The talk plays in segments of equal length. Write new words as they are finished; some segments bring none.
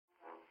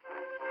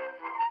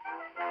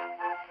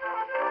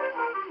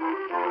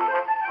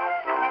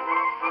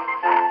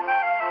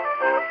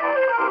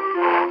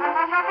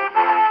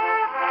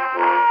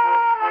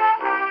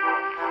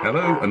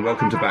Hello and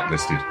welcome to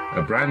Backlisted,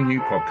 a brand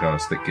new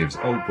podcast that gives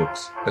old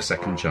books a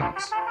second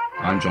chance.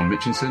 I'm John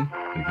Mitchinson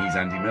and he's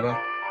Andy Miller.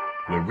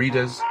 We're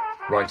readers,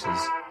 writers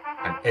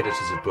and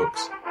editors of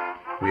books.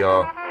 We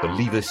are the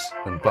Leavis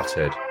and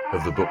Butthead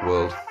of the book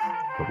world,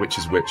 but which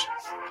is which,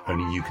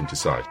 only you can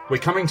decide. We're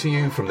coming to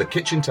you from the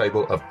kitchen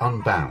table of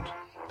Unbound,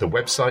 the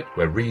website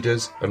where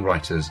readers and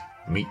writers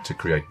meet to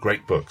create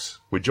great books.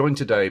 We're joined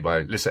today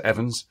by Lissa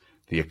Evans,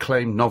 the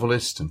acclaimed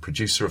novelist and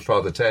producer of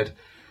Father Ted,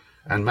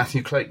 and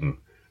Matthew Clayton,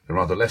 the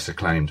rather less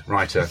acclaimed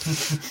writer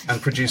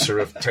and producer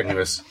of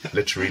tenuous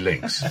literary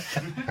links,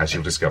 as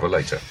you'll discover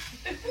later.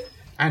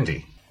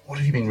 Andy, what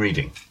have you been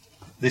reading?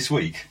 This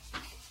week?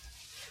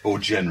 Or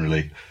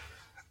generally?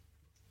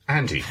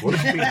 Andy, what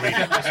have you been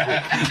reading this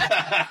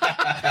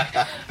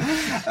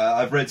week?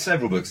 I've read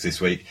several books this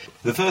week.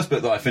 The first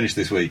book that I finished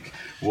this week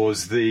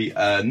was the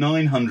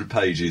 900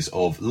 pages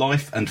of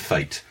Life and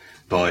Fate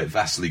by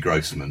Vasily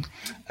Grossman,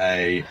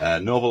 a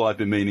novel I've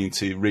been meaning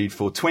to read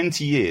for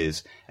 20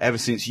 years, ever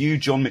since you,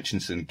 John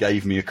Mitchinson,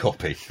 gave me a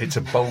copy. It's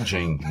a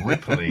bulging,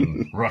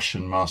 rippling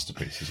Russian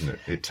masterpiece, isn't it?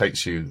 It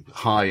takes you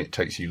high, it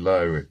takes you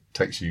low, it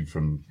takes you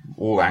from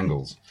all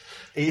angles.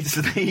 It's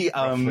the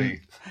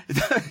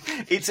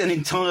it's an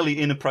entirely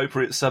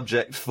inappropriate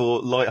subject for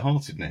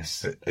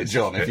lightheartedness,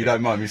 John, if you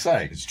don't mind me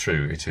saying. It's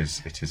true. It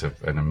is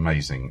an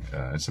amazing.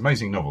 It's an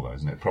amazing novel, though,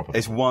 isn't it? Proper.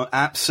 It's one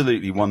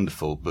absolutely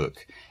wonderful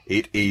book.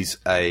 It is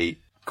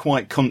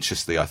quite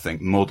consciously, I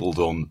think, modelled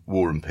on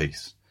War and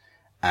Peace,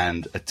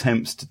 and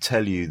attempts to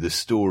tell you the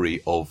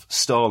story of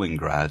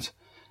Stalingrad,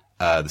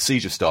 the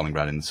siege of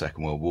Stalingrad in the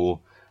Second World War,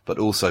 but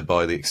also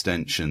by the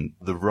extension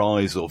the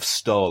rise of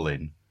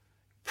Stalin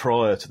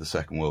prior to the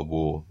Second World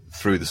War,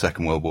 through the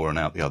Second World War and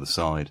out the other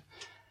side,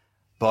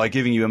 by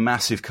giving you a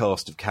massive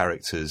cast of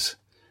characters,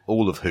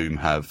 all of whom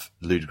have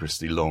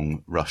ludicrously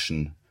long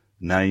Russian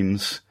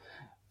names,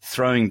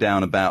 throwing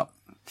down about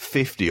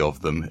 50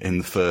 of them in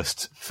the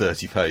first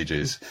 30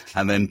 pages,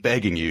 and then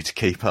begging you to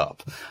keep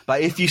up.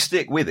 But if you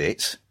stick with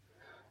it,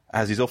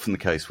 as is often the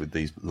case with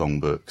these long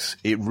books,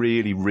 it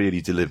really,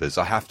 really delivers.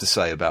 I have to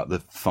say about the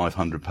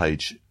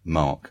 500-page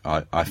mark,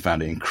 I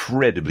found it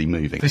incredibly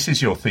moving. This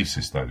is your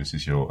thesis, though. This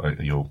is your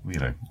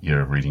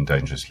Year of Reading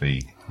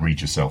Dangerously,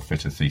 Read Yourself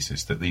Fitter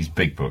thesis, that these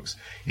big books,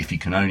 if you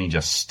can only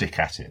just stick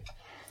at it,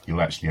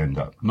 you'll actually end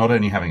up not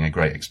only having a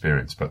great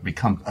experience, but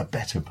become a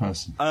better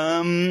person.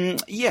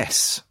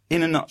 Yes.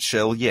 In a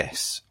nutshell,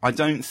 yes. I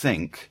don't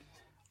think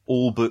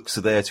all books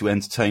are there to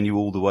entertain you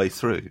all the way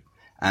through.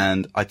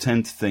 And I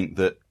tend to think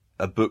that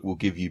a book will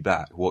give you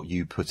back what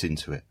you put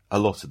into it a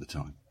lot of the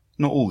time.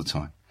 Not all the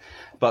time.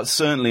 But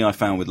certainly I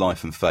found with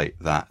Life and Fate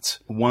that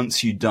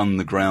once you'd done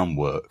the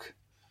groundwork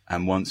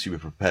and once you were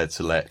prepared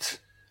to let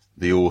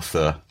the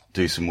author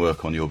do some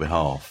work on your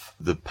behalf,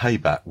 the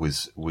payback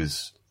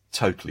was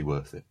totally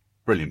worth it.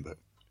 Brilliant book.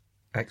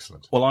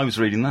 Excellent. Well, I was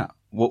reading that.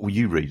 What were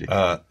you reading?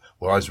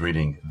 Well, I was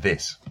reading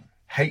this,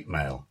 Hate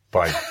Mail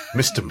by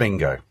Mr.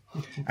 Bingo.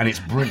 And it's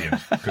brilliant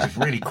because it's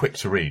really quick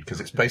to read because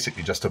it's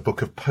basically just a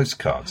book of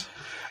postcards.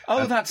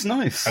 Oh, that's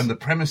nice. And the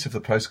premise of the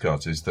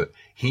postcards is that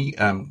he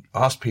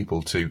asked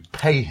people to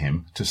pay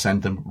him to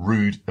send them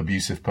rude,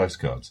 abusive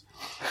postcards.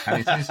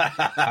 And it is,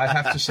 I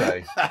have to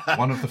say,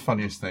 one of the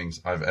funniest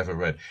things I've ever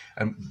read.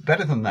 And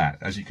better than that,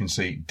 as you can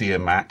see, Dear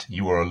Matt,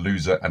 you are a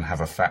loser and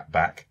have a fat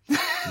back.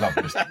 Love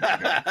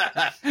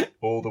Mr. Bingo.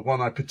 Or the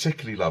one I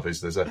particularly love is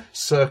there's a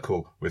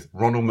circle with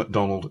Ronald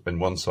McDonald on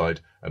one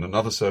side and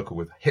another circle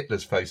with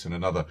Hitler's face in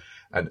another.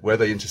 And where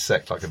they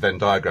intersect like a Venn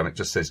diagram, it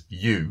just says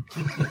you.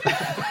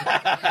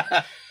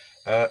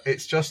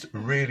 It's just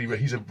really,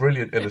 he's a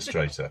brilliant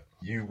illustrator.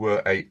 You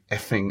were a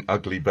effing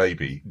ugly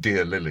baby,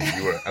 dear Lily.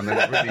 You were, and then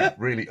a really,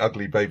 really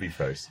ugly baby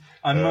face.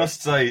 I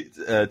must say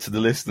to the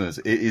listeners,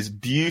 it is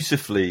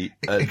beautifully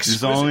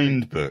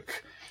designed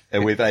book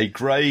with a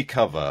grey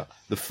cover,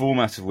 the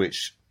format of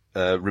which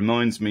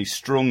reminds me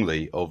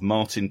strongly of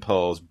Martin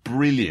Parr's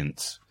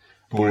brilliant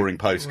boring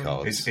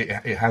postcards.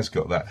 It has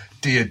got that.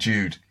 Dear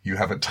Jude, you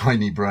have a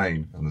tiny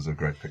brain. And there's a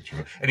great picture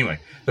of it. Anyway,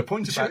 the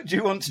point about... Do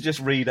you want to just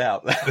read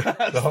out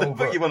the whole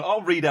book? You want?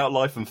 I'll read out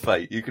Life and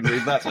Fate. You can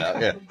read that out,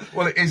 yeah.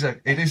 Well, it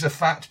is a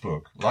fat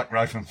book, like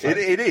Life and Fate.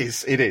 It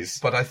is.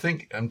 But I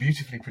think, and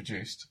beautifully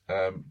produced,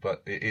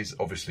 but it is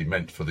obviously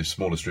meant for the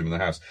smallest room in the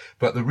house.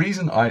 But the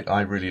reason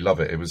I really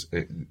love it,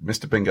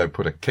 Mr. Bingo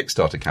put a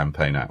Kickstarter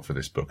campaign out for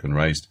this book and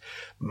raised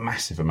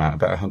massive amount,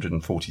 about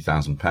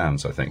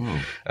 £140,000, I think.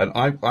 And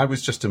I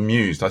was just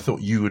amused. I thought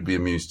you would be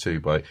amused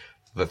too by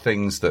the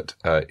things that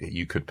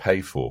you could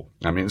pay for.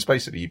 I mean, it's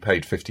basically you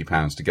paid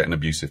 £50 to get an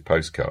abusive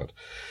postcard.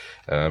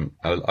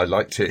 I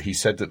liked it. He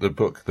said that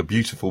the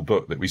beautiful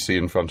book that we see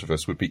in front of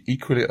us would be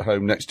equally at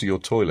home next to your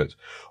toilet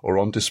or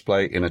on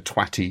display in a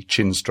twatty,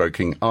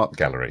 chin-stroking art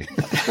gallery,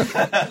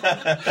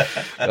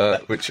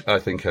 which I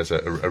think has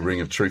a ring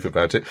of truth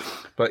about it.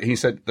 But he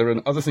said there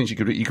are other things you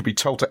could do. You could be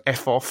told to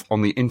F off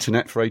on the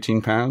internet for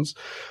 £18,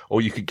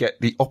 or you could get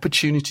the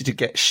opportunity to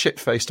get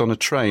shit-faced on a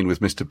train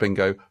with Mr.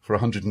 Bingo for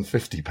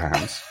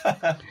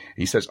 £150.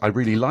 He says, I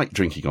really like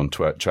drinking on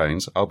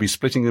trains. I'll be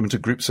splitting them into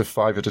groups of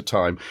 5 at a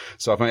time.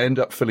 So if I end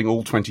up filling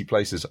all 20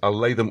 places, I'll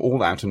lay them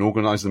all out and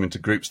organise them into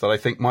groups that I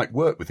think might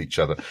work with each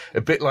other.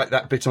 A bit like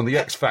that bit on the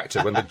X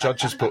Factor when the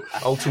judges put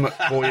ultimate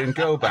boy and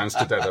girl bands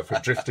together for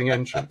drifting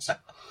entrance.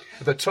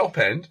 At the top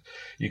end,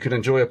 you can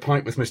enjoy a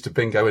pint with Mr.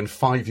 Bingo in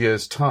 5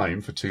 years'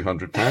 time for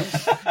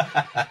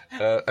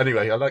 £200.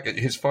 Anyway, I like it.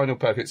 His final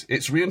paragraph.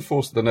 It's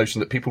reinforced the notion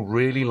that people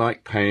really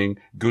like paying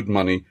good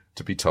money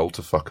to be told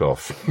to fuck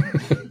off.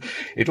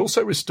 It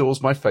also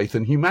restores my faith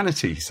in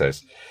humanity, he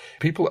says.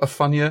 People are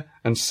funnier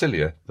and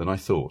sillier than I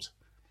thought.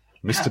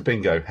 Mr.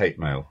 Bingo, hate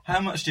mail. How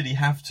much did he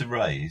have to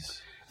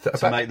raise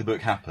to make the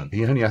book happen?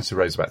 He only had to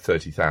raise about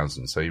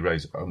 30,000, so he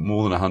raised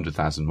more than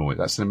 100,000 more.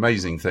 That's an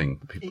amazing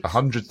thing.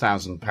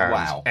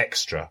 £100,000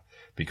 extra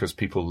because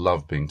people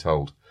love being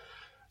told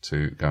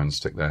to go and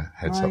stick their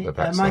heads up their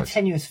backsides. My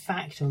tenuous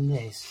fact on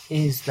this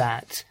is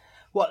that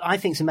what I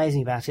think is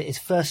amazing about it is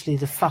firstly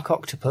the fuck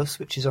octopus,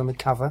 which is on the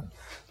cover,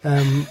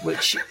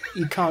 which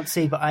you can't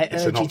see, but I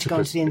urge you to go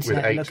onto the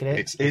internet and look at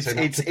it.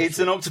 It's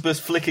an octopus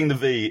flicking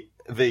the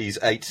V's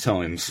 8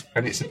 times.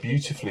 And it's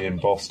beautifully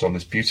embossed on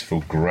this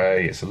beautiful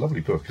grey. It's a lovely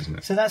book, isn't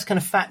it? So that's kind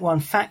of fact one.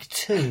 Fact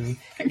two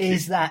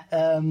is that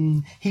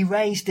he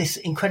raised this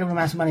incredible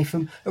amount of money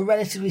from a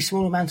relatively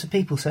small amount of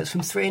people. So it's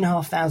from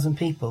 3,500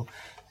 people.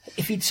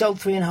 If he'd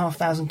sold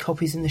 3,500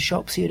 copies in the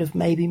shops, he would have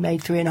maybe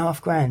made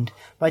 $3,500.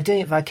 By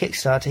doing it via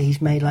Kickstarter,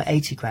 he's made like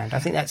 80 grand. I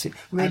think that's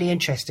really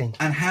interesting.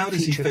 And how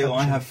does he feel?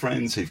 I have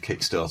friends who've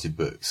kickstarted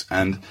books,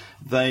 and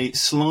they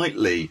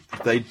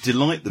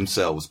delight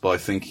themselves by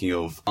thinking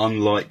of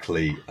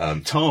unlikely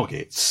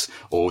targets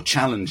or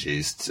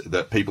challenges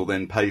that people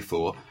then pay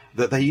for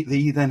that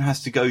he then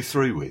has to go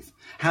through with.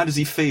 How does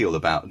he feel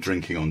about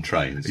drinking on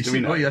trains?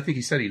 I think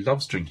he said he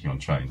loves drinking on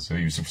trains, so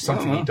it's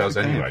something he does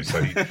anyway. So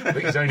I think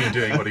he's only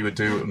doing what he would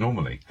do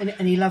normally.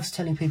 And he loves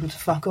telling people to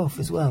fuck off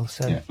as well.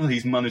 So Well,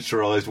 he's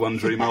monetarised one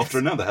dream after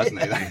another,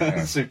 hasn't he?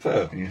 That's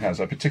superb. He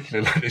has. I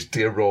particularly like this,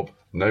 dear Rob.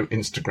 No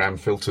Instagram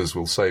filters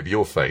will save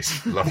your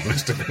face. Love,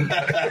 Mr.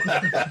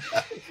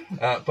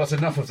 Bingo. But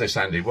enough of this,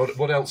 Andy.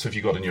 What else have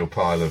you got in your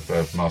pile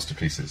of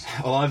masterpieces?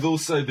 Well, I've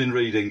also been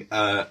reading.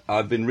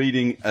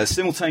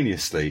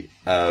 Simultaneously.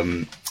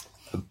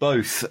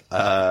 Both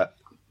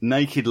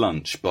Naked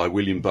Lunch by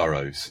William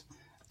Burroughs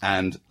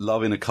and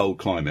Love in a Cold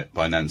Climate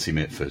by Nancy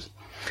Mitford.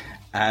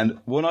 And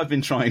what I've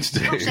been trying to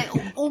do...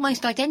 They're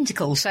almost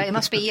identical, so it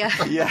must be...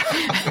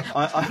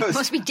 it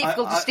must be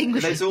difficult to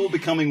distinguish. It's all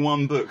becoming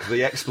one book,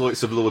 The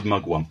Exploits of Lord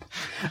Mugwump.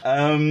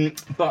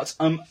 But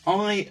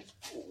I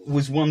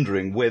was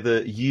wondering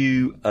whether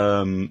you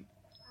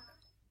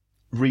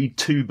read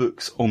 2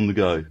 books on the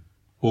go.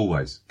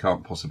 Always.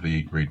 Can't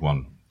possibly read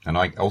one. And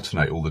I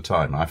alternate all the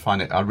time.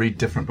 I read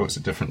different books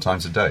at different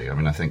times of day. I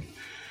mean, I think,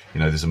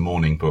 there's a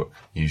morning book,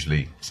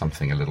 usually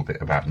something a little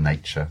bit about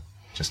nature,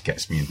 just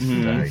gets me into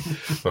the day.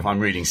 But if I'm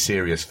reading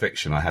serious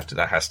fiction,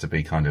 that has to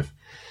be kind of,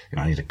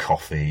 I need a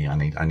coffee. I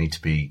need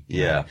to be,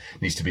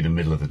 needs to be the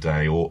middle of the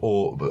day.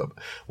 Or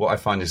what I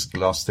find is the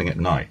last thing at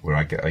night where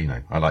I get,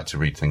 I like to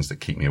read things that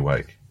keep me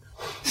awake.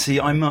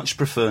 See, I much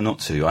prefer not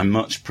to. I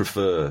much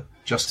prefer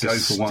just to go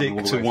for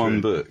stick to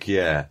one book.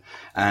 Yeah.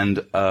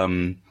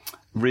 And,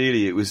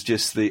 really, it was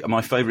just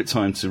my favourite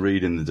time to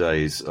read in the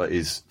day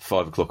is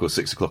 5 o'clock or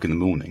 6 o'clock in the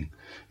morning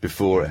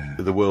before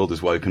the world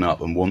has woken up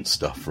and wants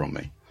stuff from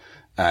me.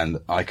 And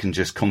I can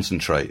just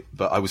concentrate.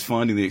 But I was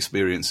finding the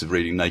experience of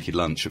reading Naked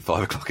Lunch at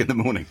 5 o'clock in the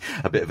morning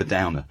a bit of a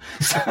downer.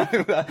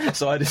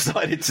 So I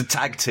decided to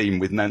tag team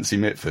with Nancy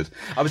Mitford.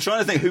 I was trying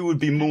to think who would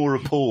be more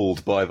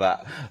appalled by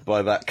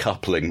that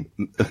coupling,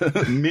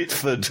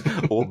 Mitford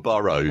or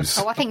Burroughs.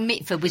 Oh, I think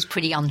Mitford was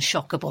pretty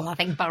unshockable. I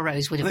think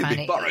Burroughs would have found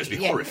it. Burroughs would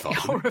be horrified.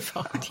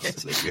 Horrified,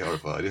 yes. Absolutely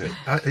horrified, yeah.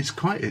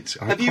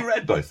 Have you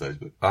read both those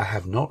books? I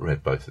have not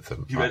read both of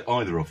them. Have you read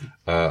either of them?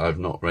 I've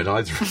not read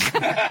either of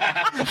them.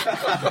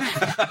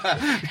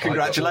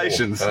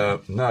 Congratulations.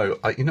 No,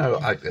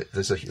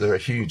 there are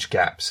huge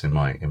gaps in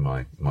my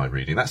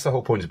reading. That's the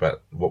whole point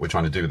about what we're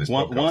trying to do with this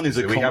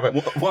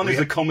podcast. One is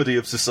a comedy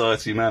of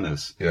society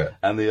manners,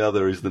 and the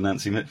other is the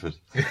Nancy Mitford.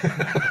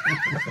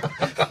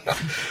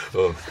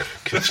 Oh,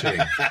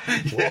 ka-ching.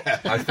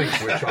 What I think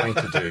we're trying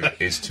to do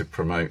is to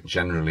promote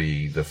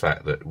generally the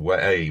fact that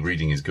A,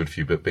 reading is good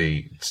for you, but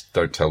B,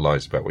 don't tell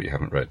lies about what you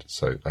haven't read.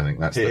 So I think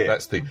that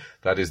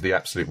is the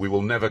absolute. We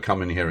will never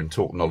come in here and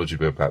talk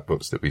knowledgeably about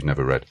books that we've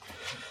never read.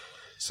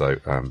 So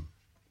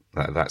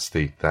that's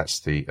the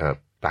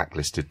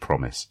backlisted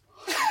promise.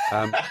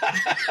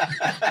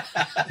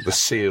 The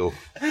seal.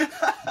 Do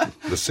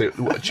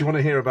you want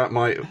to hear about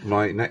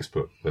my next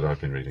book that I've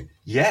been reading?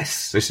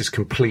 Yes. This is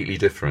completely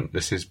different.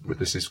 This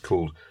is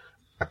called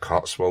A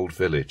Cotswold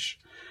Village.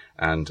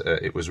 and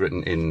it was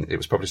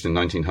published in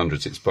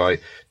 1900s. It's by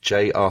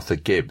J. Arthur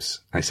Gibbs.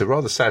 And it's a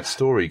rather sad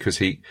story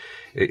because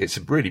it's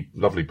a really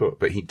lovely book,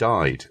 but he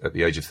died at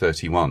the age of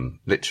 31,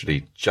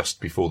 literally just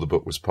before the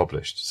book was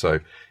published. So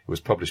it was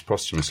published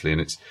posthumously,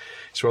 and it's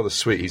rather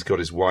sweet. He's got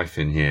his wife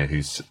in here,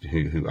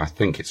 who I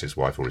think it's his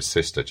wife or his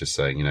sister, just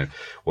saying, you know,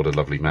 what a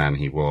lovely man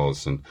he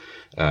was. And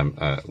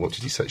what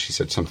did he say? She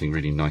said something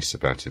really nice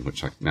about him,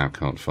 which I now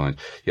can't find.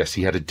 Yes,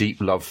 he had a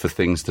deep love for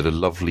things that are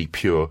lovely,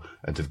 pure,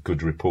 and of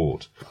good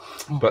report.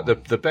 Oh. But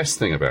the best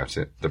thing about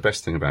it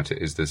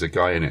is there's a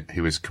guy in it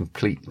who is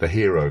the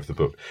hero of the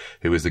book,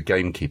 who is the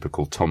gamekeeper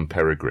called Tom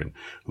Peregrine,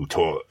 who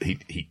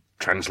he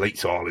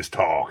translates all his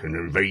talk in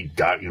a very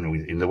dark, you know,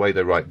 in the way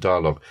they write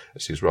dialogue.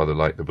 This is rather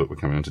like the book we're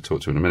coming on to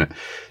talk to in a minute.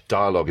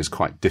 Dialogue is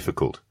quite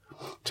difficult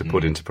to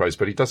put into prose,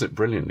 but he does it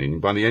brilliantly.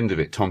 And by the end of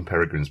it, Tom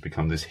Peregrine's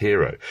become this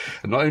hero.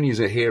 And not only is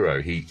he a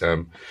hero,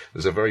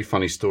 there's a very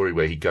funny story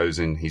where he goes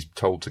in, he's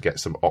told to get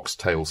some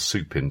oxtail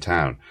soup in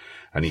town,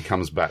 and he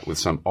comes back with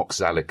some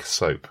oxalic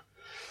soap.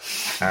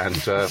 And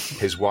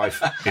his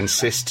wife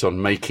insists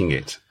on making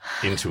it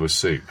into a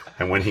soup.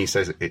 And when he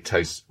says it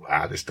tastes,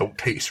 this don't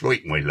taste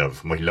right, my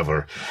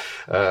lover,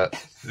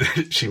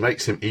 she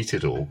makes him eat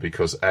it all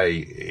because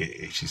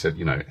she said,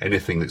 you know,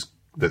 anything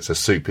that's a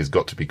soup has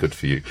got to be good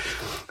for you,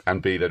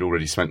 and B, they'd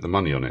already spent the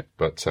money on it.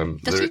 But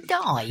does he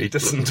die? He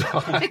doesn't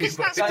die. Because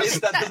that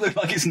doesn't look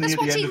like it's near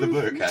the end of the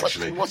book,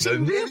 actually. What's near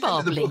the end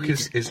of the book rhubarb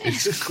is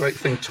this great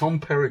thing. Tom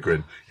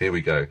Peregrine. Here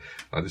we go.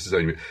 This is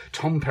only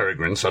Tom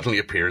Peregrine suddenly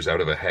appears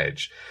out of a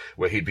hedge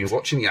where he'd been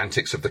watching the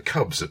antics of the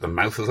cubs at the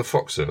mouth of the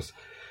Foxearth.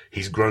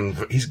 He's grown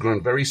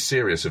very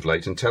serious of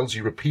late and tells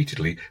you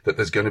repeatedly that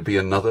there's going to be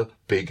another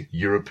big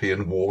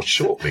European war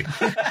shortly.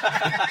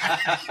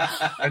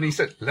 And he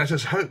said, let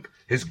us hope.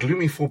 His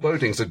gloomy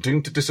forebodings are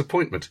doomed to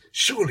disappointment.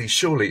 Surely,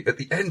 at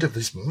the end of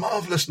this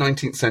marvellous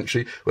 19th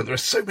century, when there are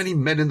so many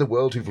men in the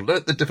world who've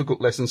learnt the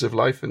difficult lessons of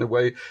life in a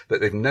way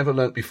that they've never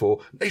learnt before,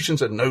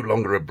 nations are no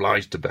longer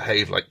obliged to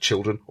behave like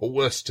children, or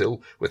worse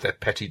still, with their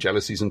petty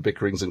jealousies and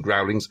bickerings and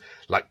growlings,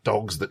 like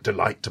dogs that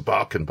delight to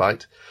bark and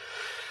bite.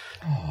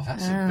 Oh,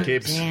 that's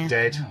Gibbs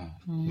dead.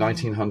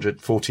 1900,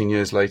 14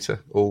 years later,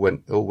 all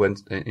went into.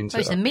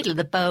 Well, it's the middle of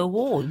the Boer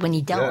War when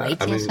he died.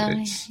 Yeah, I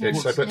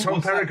mean, but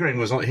Tom Peregrine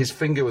his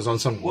finger was on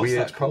some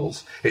weird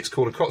pulse. It's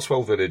called A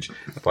Cotswold Village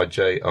by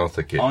J.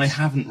 Arthur Gibbs. I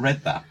haven't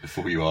read that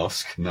before you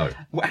ask. No.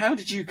 How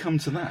did you come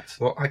to that?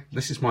 Well,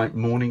 this is my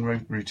morning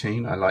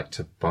routine. I like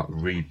to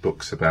read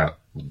books about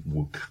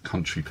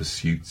country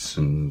pursuits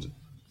and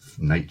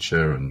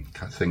nature and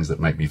things that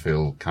make me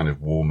feel kind of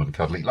warm and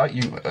cuddly. Like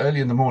you, early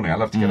in the morning. I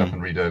love to get up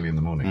and read early in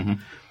the morning. Mm-hmm.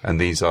 And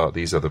these are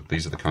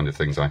the kind of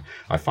things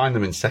I find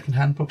them in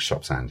second-hand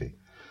bookshops, Andy.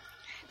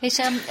 It's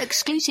an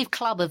exclusive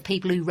club of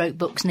people who wrote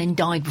books and then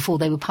died before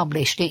they were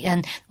published.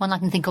 And one I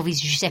can think of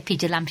is Giuseppe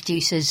de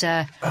Lampedusa's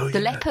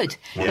The Leopard.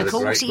 One of the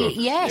great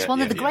books.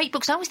 One of the great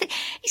books. I always think,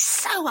 it's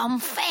so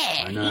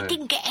unfair. He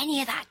didn't get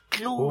any of that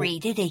glory,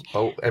 did he?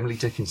 Oh, Emily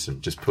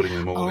Dickinson, just putting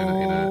them all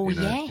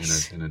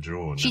in a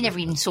drawer. She never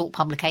even sought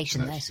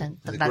publication there. So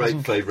it's a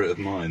great favourite of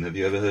mine. Have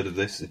you ever heard of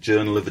this? A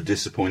Journal of a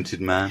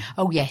Disappointed Man?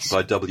 Oh, yes.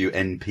 By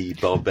W.N.P.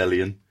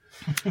 Barbellion.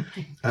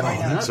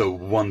 That's a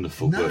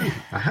wonderful book.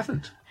 I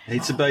haven't.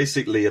 It's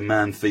basically a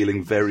man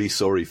feeling very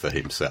sorry for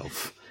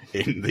himself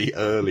in the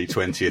early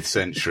 20th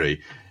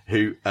century,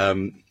 who,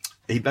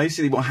 he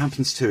basically, what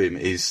happens to him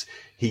is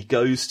he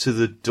goes to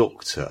the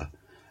doctor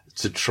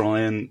to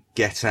try and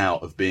get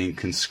out of being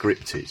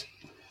conscripted,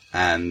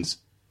 and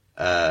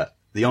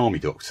the army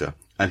doctor,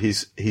 and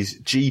his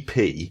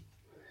GP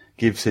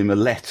gives him a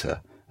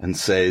letter and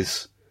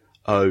says,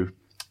 oh,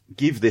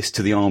 give this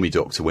to the army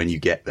doctor when you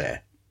get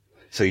there.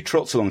 So he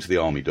trots along to the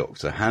army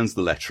doctor, hands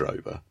the letter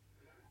over.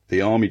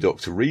 The army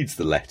doctor reads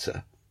the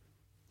letter,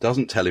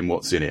 doesn't tell him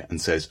what's in it,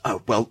 and says,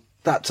 oh, well,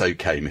 that's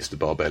okay, Mr.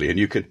 Barbellion.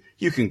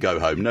 You can go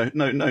home.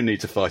 No need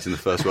to fight in the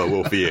First World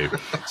War for you.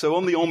 So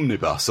on the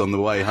omnibus on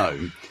the way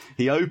home,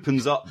 he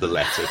opens up the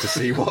letter to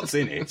see what's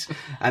in it,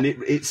 and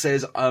it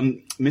says,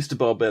 Mr.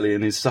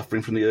 Barbellion is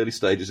suffering from the early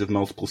stages of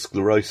multiple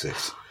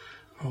sclerosis.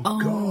 Oh,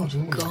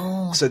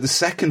 God. So the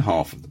second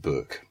half of the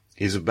book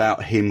is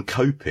about him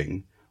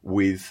coping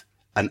with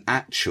an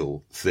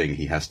actual thing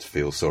he has to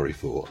feel sorry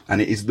for. And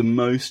it is the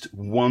most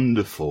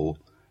wonderful,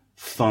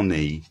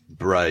 funny,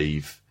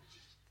 brave,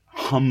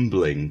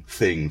 humbling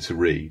thing to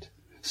read.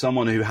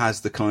 Someone who has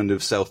the kind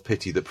of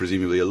self-pity that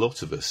presumably a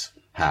lot of us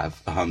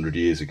have 100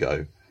 years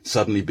ago,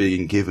 suddenly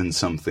being given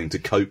something to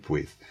cope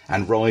with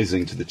and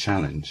rising to the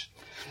challenge.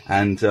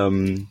 And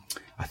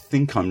I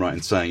think I'm right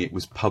in saying it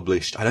was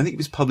published, I don't think it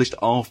was published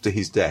after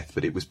his death,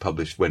 but it was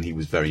published when he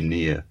was very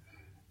near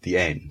the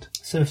end.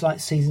 So it's like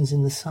Seasons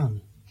in the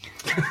Sun.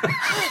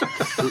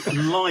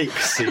 Like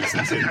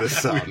Seasons in the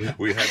Sun.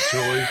 We had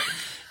joy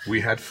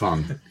We had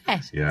fun.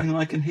 Yes. Yeah.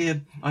 I can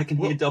hear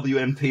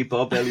WMP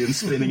Barbellion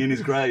spinning in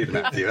his grave,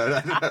 Matthew.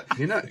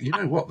 You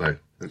know what though?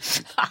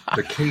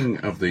 The king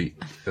of the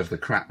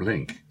crap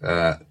link.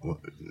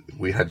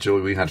 We had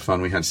joy, we had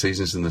fun, we had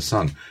seasons in the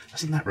sun.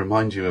 Doesn't that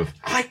remind you of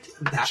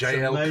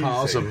J.L.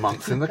 Carr's A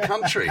Month in the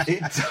Country?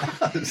 It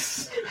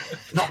does.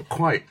 Not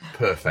quite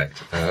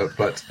perfect,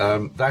 but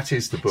that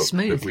is the book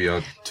Smooth. that we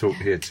are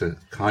here to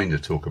kind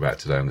of talk about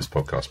today on this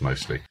podcast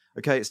mostly.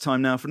 Okay, it's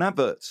time now for an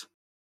advert.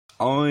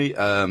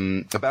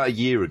 About a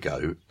year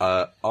ago,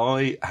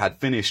 I had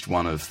finished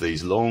one of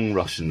these long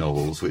Russian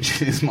novels,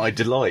 which is my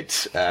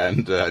delight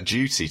and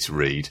duty to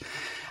read.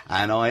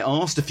 And I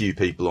asked a few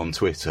people on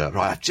Twitter,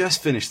 right, I've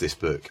just finished this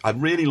book.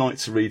 I'd really like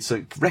to read,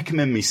 so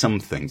recommend me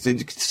something.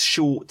 It's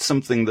short,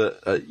 something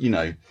that,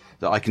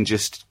 that I can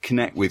just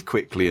connect with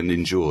quickly and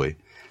enjoy.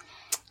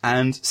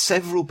 And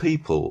several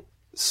people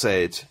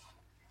said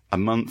A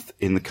Month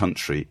in the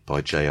Country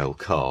by J.L.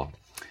 Carr.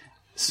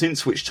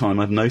 Since which time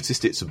I've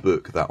noticed it's a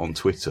book that on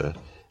Twitter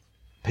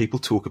people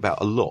talk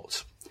about a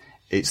lot.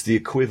 It's the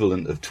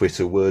equivalent of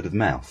Twitter word of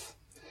mouth.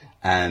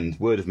 And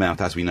word of mouth,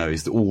 as we know,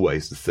 is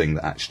always the thing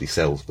that actually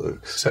sells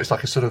books. So it's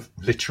like a sort of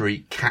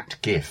literary cat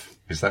gif.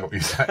 Is that what you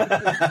say?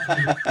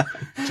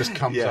 Just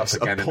comes up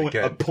again and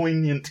again. A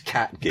poignant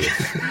cat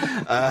gif.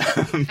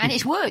 And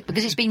it's worked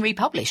because it's been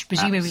republished.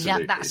 Presumably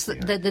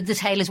Absolutely, that's the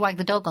tail has wagged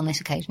the dog on this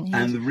occasion.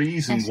 Yes. And the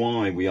reason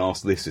why we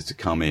asked Lisa to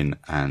come in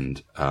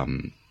and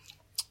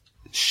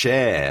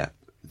share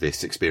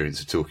this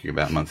experience of talking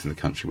about A Month in the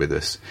Country with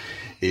us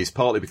is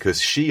partly because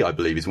she, I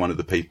believe, is one of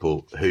the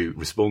people who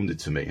responded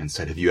to me and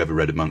said, have you ever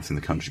read A Month in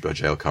the Country by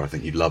J.L. Carr? I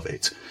think you'd love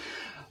it.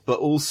 But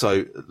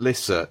also,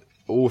 Lisa,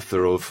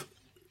 author of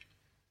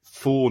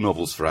 4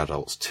 novels for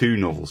adults, 2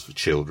 novels for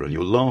children,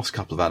 your last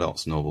couple of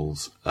adults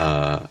novels,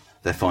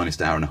 Their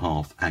Finest Hour and a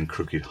Half and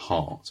Crooked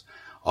Heart,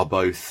 are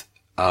both,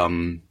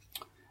 they're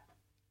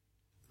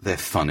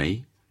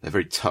funny, they're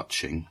very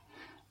touching,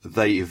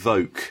 they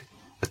evoke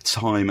a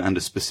time and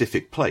a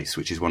specific place,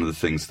 which is one of the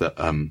things that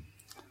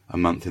A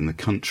Month in the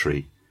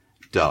Country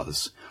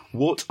does.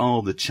 What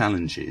are the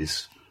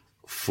challenges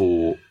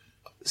for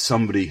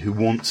somebody who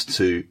wants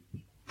to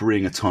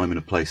bring a time and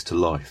a place to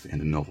life in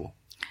a novel?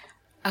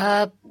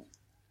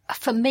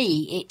 For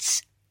me,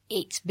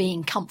 it's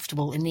being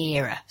comfortable in the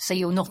era. So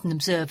you're not an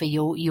observer;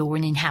 you're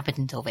an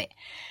inhabitant of it.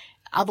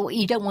 Otherwise,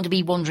 you don't want to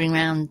be wandering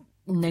around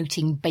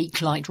noting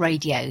Bakelite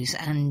radios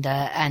and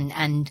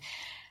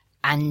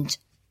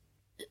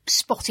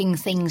spotting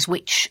things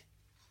which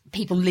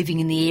people living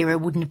in the era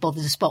wouldn't have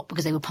bothered to spot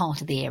because they were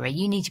part of the era.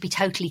 You need to be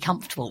totally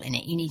comfortable in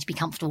it. You need to be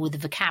comfortable with the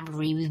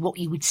vocabulary, with what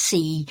you would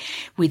see,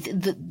 with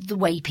the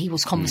way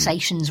people's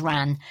conversations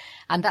ran.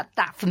 And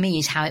that for me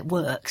is how it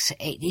works.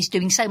 It is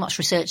doing so much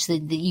research that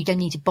you don't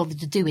need to bother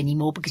to do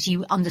anymore because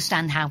you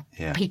understand how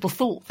people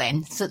thought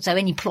then. So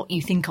any plot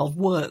you think of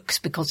works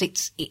because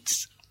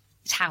it's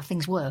how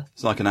things were.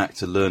 It's like an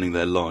actor learning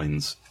their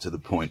lines to the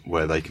point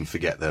where they can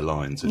forget their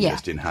lines and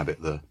just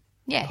inhabit the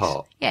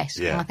part. Yes,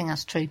 yeah. I think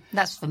that's true.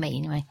 That's for me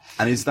anyway.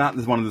 And is that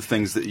one of the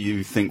things that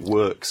you think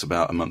works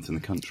about A Month in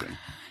the Country?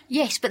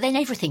 Yes, but then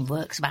everything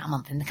works about A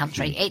Month in the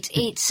Country.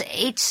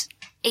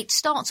 It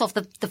starts off,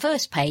 the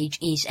first page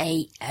is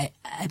a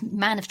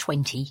man of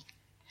 20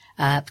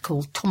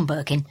 called Tom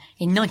Birkin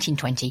in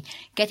 1920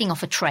 getting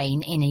off a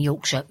train in a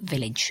Yorkshire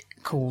village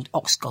called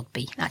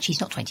Oxgodby. Actually,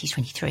 he's not 20, he's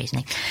 23, isn't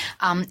he?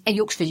 A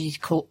Yorkshire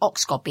village called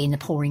Oxgodby in the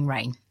pouring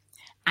rain.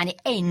 And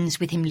it ends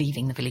with him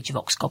leaving the village of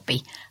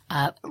Oxgodby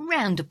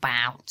around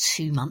about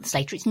 2 months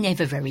later. It's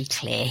never very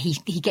clear.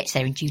 He gets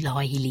there in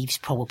July. He leaves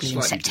probably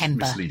in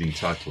September. Misleading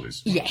title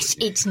is. Yes,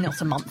 it's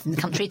not A Month in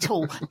the Country at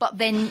all. But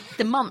then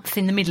the month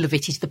in the middle of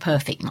it is the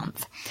perfect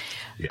month.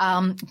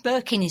 Yeah.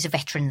 Birkin is a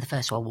veteran of the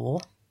First World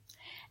War.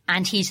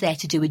 And he's there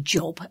to do a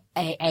job.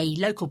 A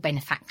local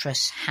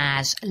benefactress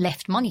has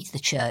left money to the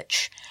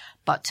church,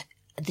 but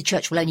the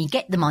church will only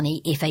get the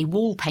money if a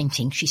wall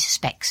painting she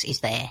suspects is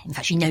there. In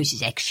fact, she knows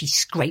it's there because she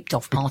scraped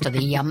off part of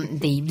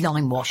the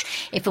lime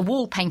wash. If a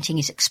wall painting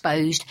is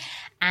exposed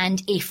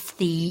and if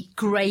the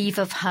grave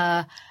of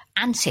her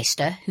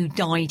ancestor who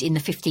died in the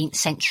 15th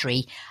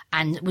century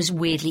and was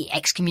weirdly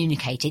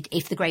excommunicated,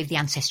 if the grave of the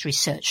ancestor is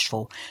searched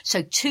for.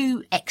 So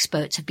 2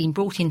 experts have been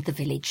brought into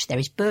the village. There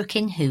is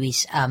Birkin, who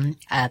is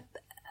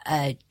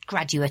a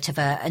graduate of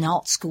an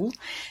art school,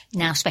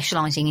 now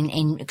specialising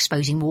in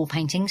exposing wall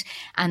paintings.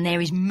 And there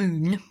is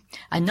Moon,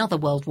 another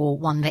World War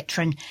I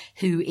veteran,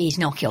 who is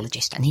an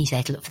archaeologist, and he's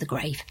there to look for the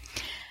grave.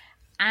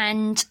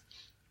 And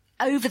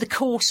over the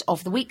course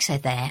of the weeks they're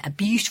there, a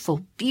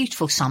beautiful,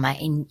 beautiful summer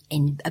in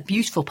a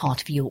beautiful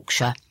part of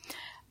Yorkshire,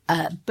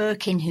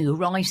 Birkin, who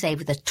arrives there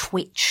with a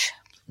twitch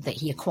that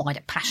he acquired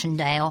at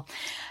Passchendaele,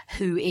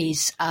 who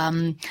is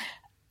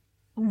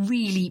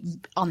really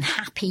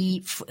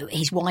unhappy.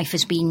 His wife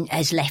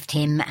has left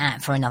him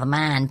for another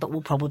man, but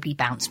will probably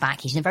bounce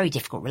back. He's in a very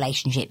difficult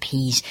relationship.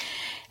 He's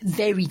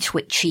very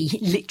twitchy,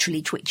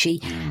 literally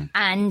twitchy.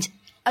 And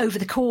over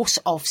the course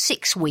of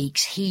 6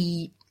 weeks,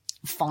 he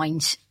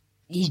finds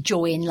his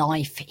joy in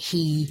life.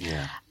 He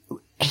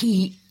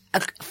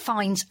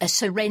finds a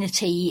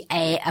serenity,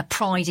 a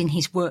pride in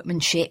his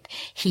workmanship.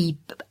 He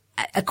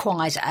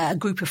acquires a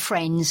group of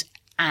friends.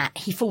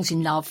 He falls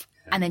in love,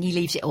 and then he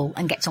leaves it all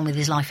and gets on with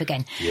his life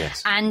again.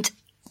 Yes. And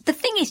the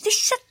thing is, this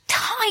is a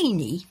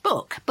tiny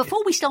book.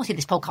 Before we started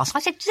this podcast, I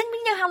said, does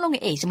anybody know how long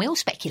it is? And we all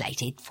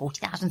speculated,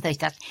 40,000,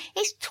 30,000.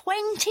 It's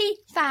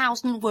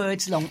 20,000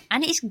 words long,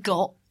 and it's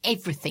got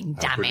everything,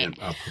 damn it.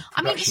 Our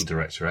production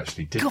director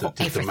actually did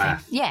the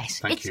math. Yes.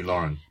 Thank you,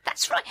 Lauren.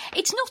 That's right.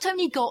 It's not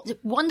only got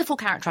wonderful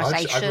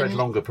characterisation. I've read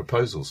longer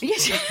proposals.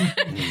 Yes.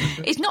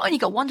 It's not only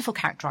got wonderful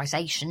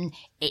characterisation,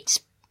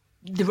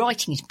 the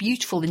writing is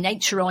beautiful, the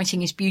nature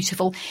writing is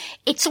beautiful.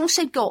 It's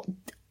also got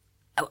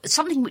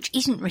something which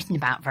isn't written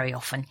about very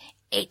often.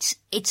 It's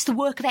the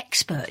work of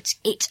experts.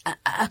 It's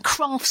a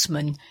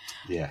craftsman.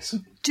 Yes.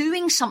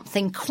 Doing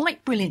something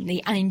quite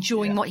brilliantly and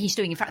enjoying what he's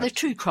doing. In fact, they're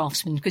true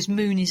craftsmen, because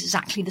Moon is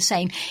exactly the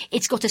same.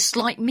 It's got a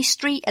slight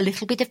mystery, a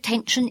little bit of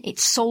tension.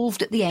 It's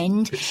solved at the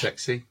end. A bit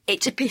sexy.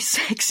 It's a bit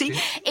sexy.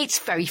 It's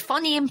very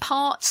funny in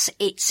parts.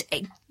 It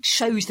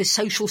shows the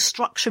social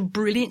structure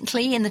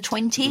brilliantly in the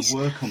 20s. The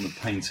work on the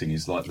painting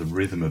is like the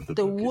rhythm of the book.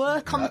 The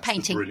work on the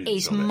painting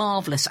is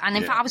marvellous. And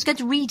in fact, I was going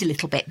to read a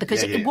little bit,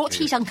 because what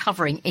he's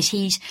uncovering is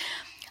he's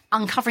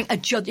uncovering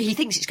he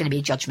thinks it's going to be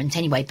a judgment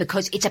anyway,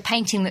 because it's a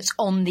painting that's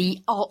on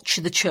the arch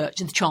of the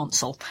church, of the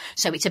chancel.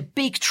 So it's a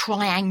big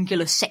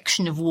triangular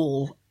section of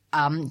wall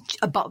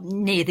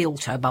near the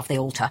altar, above the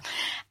altar.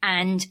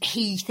 And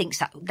he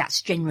thinks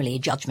that's generally a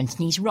judgment,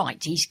 and he's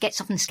right. He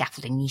gets up on the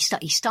scaffolding, and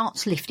he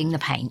starts lifting the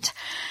paint.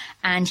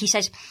 And he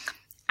says,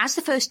 as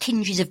the first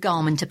tinges of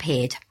garment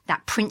appeared,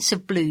 that prince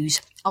of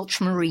blues,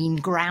 ultramarine,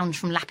 ground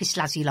from lapis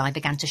lazuli,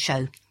 began to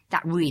show.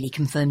 That really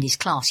confirmed his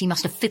class. He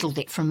must have fiddled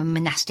it from a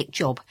monastic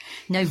job.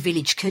 No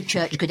village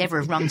church could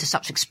ever have run to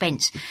such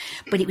expense.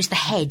 But it was the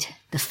head,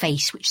 the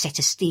face, which set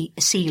a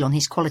seal on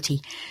his quality.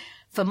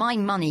 For my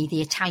money,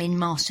 the Italian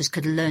masters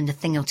could have learned a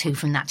thing or two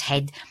from that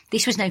head.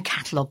 This was no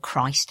catalogue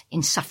Christ,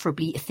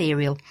 insufferably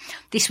ethereal.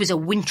 This was a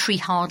wintry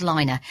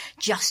hardliner.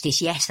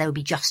 Justice, yes, there would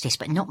be justice,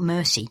 but not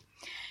mercy.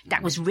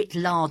 That was writ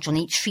large on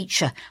each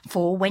feature,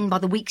 for when by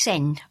the week's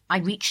end I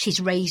reached his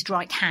raised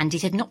right hand,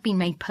 it had not been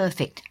made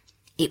perfect.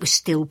 It was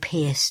still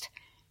pierced.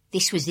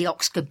 This was the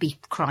Oxford beef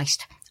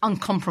Christ,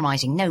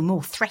 uncompromising, no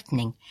more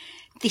threatening.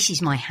 This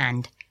is my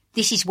hand.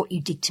 This is what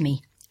you did to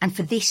me. And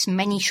for this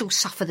many shall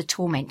suffer the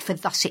torment, for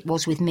thus it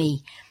was with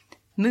me.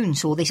 Moon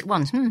saw this at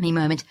once. He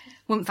murmured.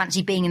 Wouldn't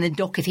fancy being in the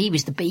dock if he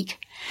was the beak.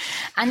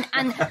 And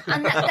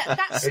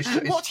that's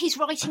what his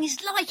writing is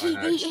like.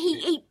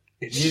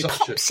 He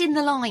pops in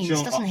the lines,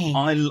 John, doesn't he?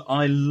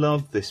 I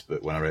love this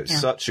book when I read it.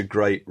 Such a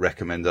great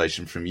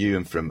recommendation from you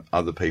and from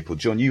other people.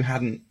 John, you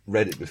hadn't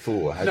read it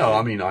before, had you? No,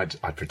 I mean, I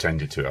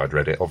pretended to. I'd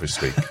read it,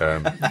 obviously.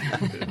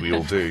 We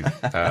all do.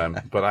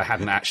 But I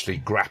hadn't actually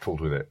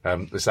grappled with it.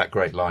 There's that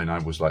great line I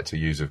always like to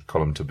use of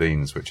Colm to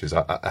Beans, which is,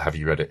 have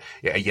you read it?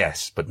 Yeah,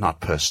 yes, but not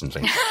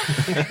personally.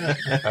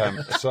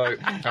 So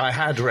I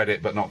had read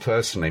it, but not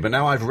personally. But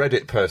now I've read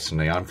it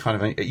personally. I'm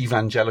kind of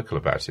evangelical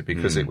about it,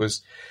 because it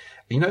was...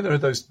 You know, there are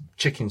those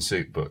chicken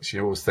soup books.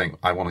 You always think,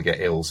 I want to get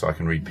ill so I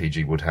can read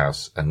P.G.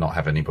 Wodehouse and not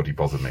have anybody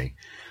bother me.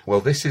 Well,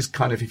 this is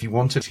kind of, if you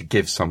wanted to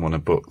give someone a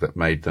book that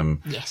made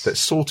them, that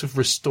sort of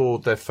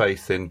restored their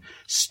faith in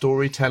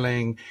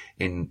storytelling,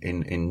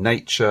 in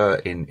nature,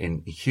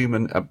 in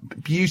human,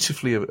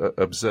 beautifully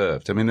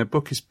observed. I mean, the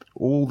book is,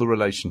 all the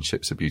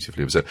relationships are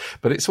beautifully observed,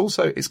 but it's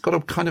got a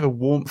kind of a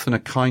warmth and a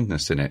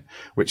kindness in it,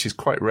 which is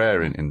quite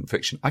rare in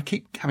fiction. I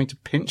keep having to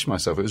pinch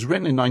myself. It was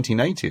written in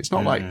 1980. It's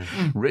not like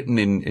written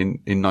in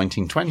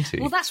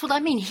 1920. Well, that's what I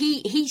mean.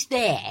 He's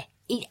there.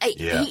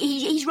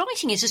 He's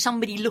writing as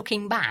somebody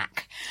looking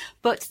back,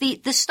 but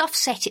the stuff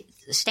set in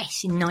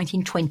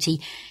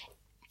 1920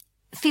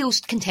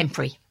 feels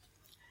contemporary.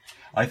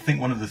 I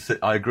think one of the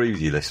I agree with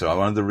you, Lisa.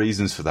 One of the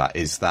reasons for that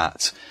is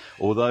that,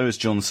 although, as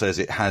John says,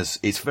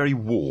 it's very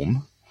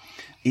warm,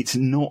 it's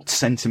not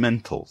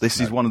sentimental.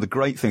 This is one of the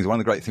great things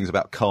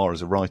about Carr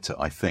as a writer,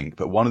 I think.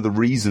 But one of the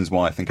reasons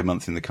why I think A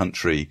Month in the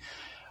Country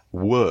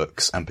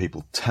works and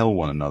people tell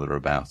one another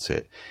about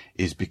it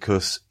is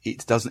because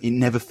it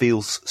never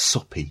feels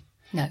soppy.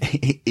 No.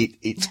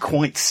 It's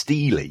quite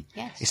steely.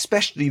 Yes.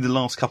 Especially the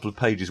last couple of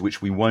pages, which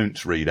we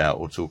won't read out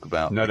or talk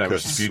about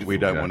because we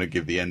don't want to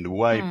give the end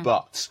away.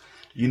 But,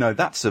 you know,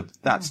 that's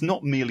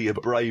not merely a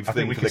brave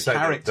thing for the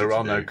character. There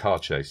are no car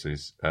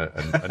chases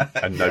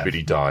and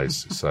nobody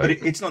dies. So. But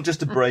it's not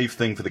just a brave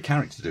thing for the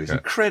character to do. It's an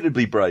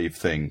incredibly brave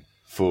thing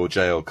for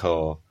J.L.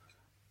 Carr,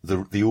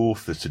 the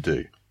author, to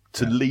do.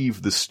 To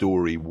leave the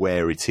story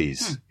where it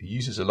is. He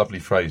uses a lovely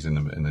phrase in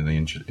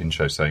the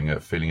intro saying,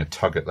 feeling a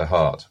tug at the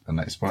heart. And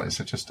that's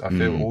just, I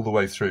feel all the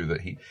way through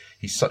that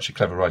he's such a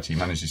clever writer, he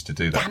manages to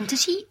do that. Damn,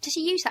 does he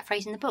use that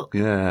phrase in the book?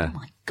 Yeah. Oh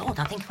my God,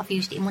 I think I've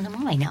used it in one of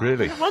mine.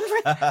 Really?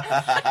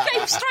 I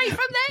came straight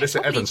from there.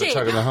 Listen, Evans, a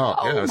tug at the heart.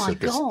 Oh my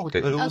God.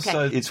 But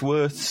also, it's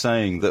worth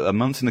saying that A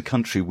Month in the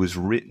Country was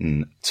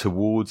written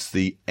towards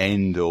the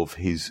end of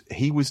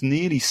he was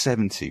nearly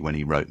 70 when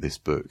he wrote this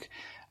book.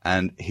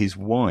 And his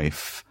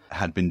wife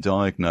had been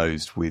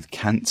diagnosed with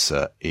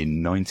cancer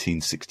in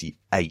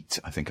 1968,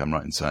 I think I'm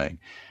right in saying,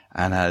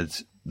 and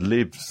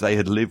they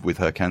had lived with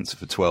her cancer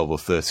for 12 or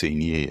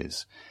 13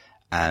 years.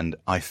 And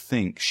I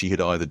think she had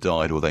either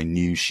died or they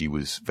knew she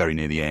was very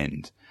near the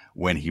end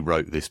when he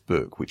wrote this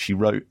book, which he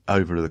wrote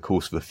over the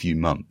course of a few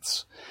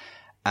months.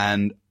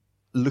 And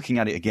looking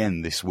at it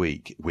again this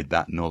week with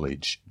that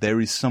knowledge,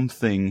 there is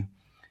something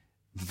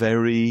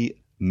very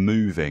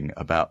moving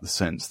about the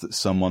sense that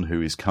someone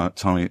who is trying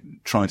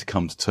to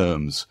come to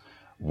terms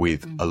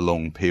with a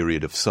long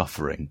period of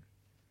suffering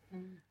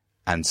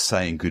and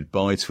saying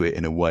goodbye to it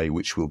in a way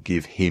which will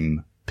give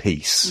him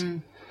peace.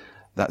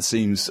 That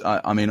seems,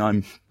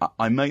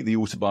 I make the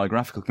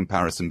autobiographical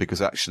comparison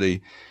because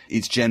actually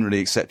it's generally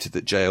accepted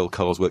that J.L.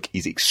 Carr's work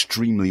is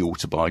extremely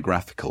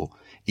autobiographical,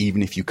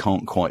 even if you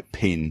can't quite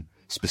pin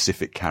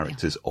specific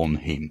characters on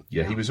him.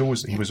 Yeah, he was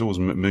always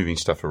moving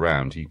stuff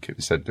around. He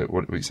said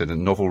that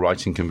novel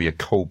writing can be a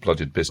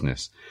cold-blooded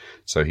business.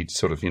 So he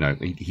sort of,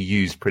 he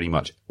used pretty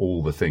much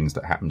all the things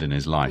that happened in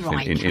his life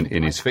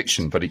in his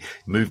fiction, but he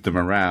moved them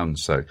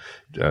around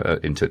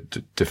into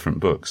different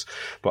books.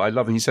 But I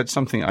love it. He said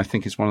something I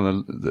think is one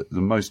of the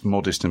most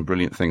modest and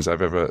brilliant things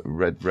I've ever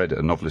read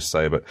a novelist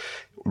say. But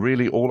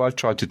really, all I've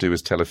tried to do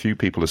is tell a few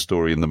people a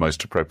story in the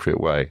most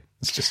appropriate way.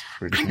 It's just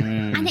really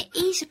and it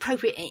is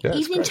appropriate,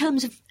 even in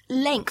terms of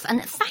length.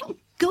 And thank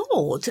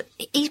God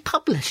his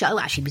publisher,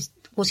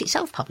 was it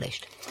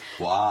self-published?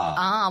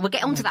 Wow. We'll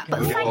get on to that.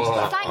 But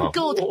thank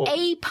God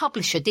a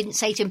publisher didn't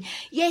say to him,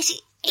 yes,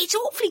 it's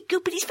awfully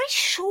good, but it's very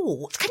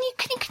short. Can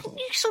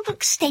you sort of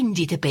extend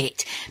it a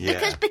bit?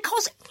 Yeah.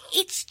 Because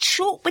it's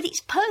short, but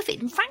it's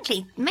perfect. And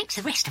frankly, it makes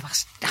the rest of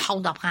us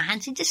hold up our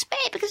hands in despair.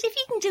 Because if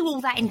you can do all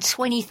that in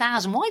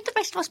 20,000, why did the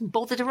rest of us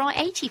bother to write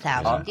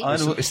 80,000?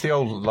 It's the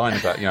old line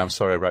about, I'm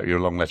sorry I wrote you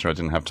a long letter, I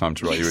didn't have time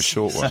to write you a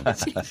short one.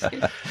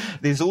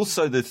 There's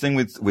also the thing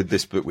with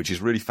this book, which is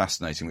really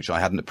fascinating, which I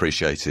hadn't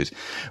appreciated,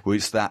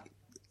 was that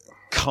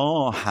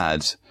Carr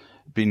had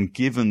been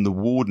given the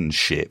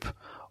wardenship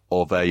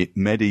of a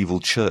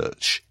medieval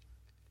church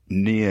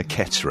near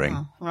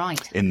Kettering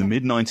in the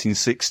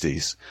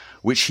mid-1960s,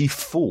 which he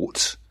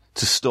fought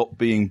to stop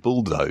being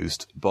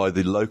bulldozed by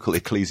the local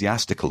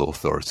ecclesiastical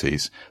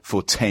authorities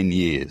for 10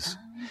 years.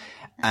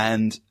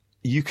 And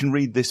you can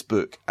read this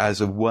book as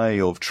a way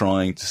of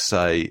trying to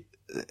say,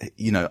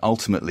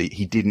 ultimately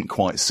he didn't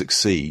quite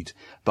succeed,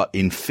 but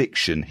in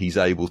fiction he's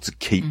able to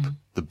keep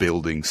the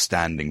building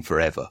standing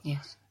forever.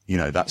 Yes.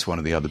 That's one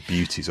of the other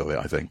beauties of it,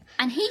 I think.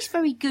 And he's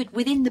very good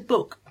within the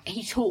book.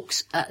 He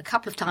talks a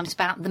couple of times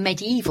about the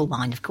medieval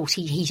mind. Of course,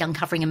 he's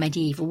uncovering a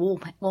medieval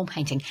wall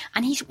painting.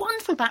 And he's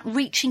wonderful about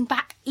reaching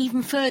back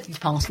even further in the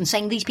past and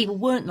saying these people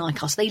weren't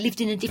like us. They lived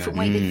in a different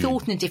way. They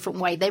thought in a different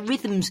way. Their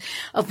rhythms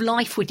of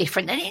life were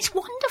different. And it's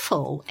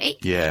wonderful.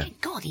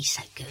 God, he's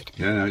so good.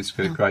 Yeah, no, it's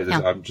really great.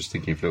 I'm just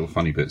thinking of little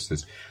funny bits.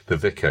 There's the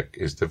vicar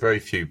is the very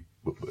few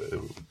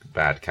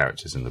bad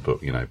characters in the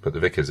book, but the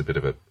vicar's a bit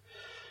of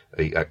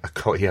he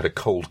had a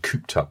cold,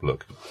 cooped-up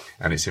look,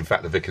 and it's in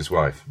fact the vicar's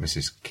wife,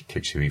 Mrs.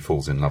 Kitch, who he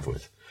falls in love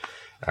with,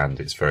 and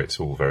it's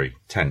all very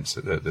tense,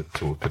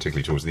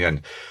 particularly towards the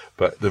end.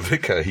 But the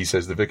vicar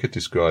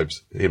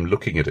describes him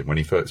looking at him when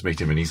he first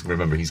meet him, and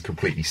he's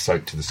completely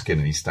soaked to the skin,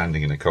 and he's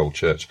standing in a cold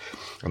church,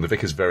 and the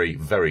vicar's very,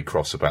 very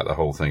cross about the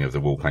whole thing of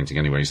the wall painting.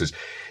 Anyway, he says,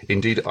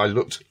 "Indeed, I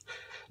looked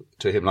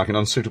to him like an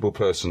unsuitable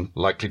person,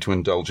 likely to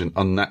indulge in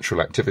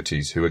unnatural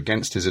activities, who,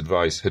 against his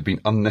advice, had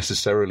been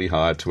unnecessarily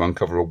hired to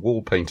uncover a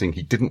wall painting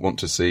he didn't want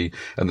to see,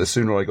 and the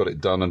sooner I got it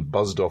done and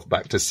buzzed off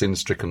back to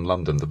sin-stricken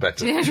London, the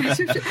better."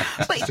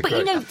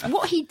 But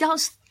what he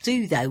does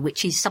do, though,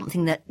 which is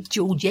something that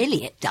George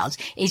Eliot does,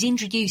 is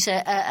introduce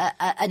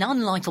an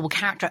unlikable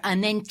character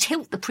and then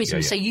tilt the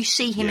prism so you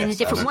see him in a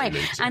different way.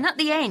 And at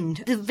the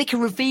end, the vicar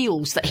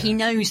reveals that he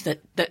knows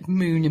that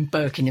Moon and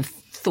Birkin have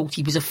thought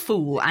he was a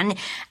fool, and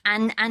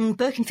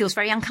Birkin feels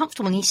very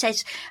uncomfortable, and he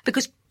says,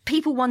 because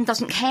people one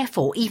doesn't care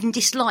for, even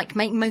dislike,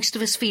 make most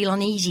of us feel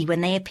uneasy when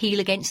they appeal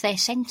against their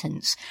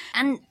sentence.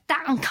 And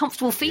that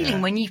uncomfortable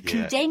feeling when you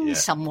condemn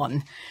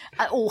someone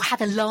or have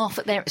a laugh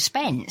at their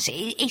expense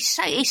is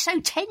so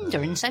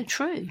tender and so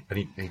true.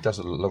 And he does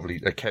a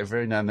lovely,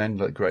 very now and then,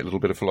 a great little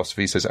bit of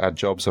philosophy. He says, our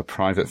jobs are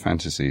private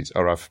fantasies,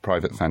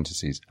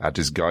 our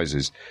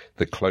disguises,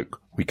 the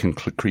cloak we can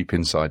creep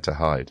inside to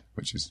hide,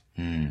 which is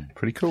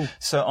pretty cool.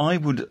 So I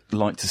would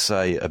like to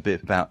say a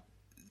bit about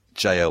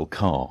J.L.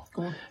 Carr,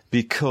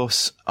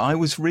 because I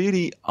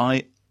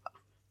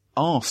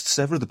asked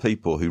several of the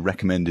people who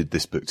recommended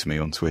this book to me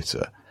on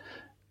Twitter,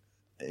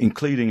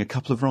 including a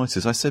couple of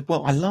writers. I said,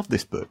 well, I love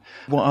this book.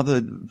 What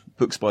other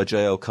books by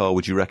J.L. Carr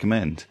would you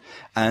recommend?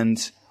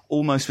 And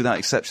almost without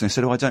exception, they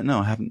said, I don't know.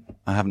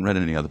 I haven't read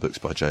any other books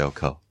by J.L.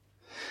 Carr.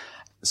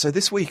 So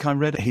this week I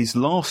read his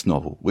last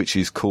novel, which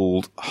is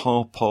called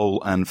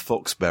Harpole and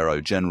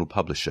Foxbarrow, General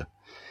Publisher.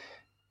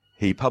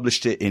 He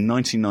published it in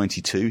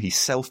 1992. He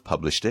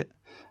self-published it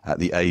at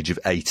the age of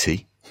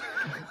 80.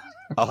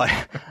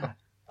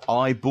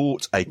 I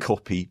bought a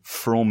copy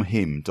from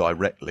him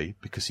directly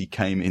because he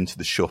came into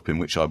the shop in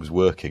which I was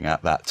working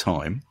at that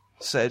time,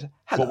 said,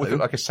 hello. What, with it,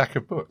 like a sack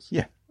of books?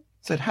 Yeah.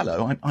 said,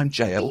 hello, I'm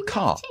J.L.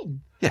 Carr.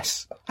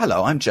 Yes.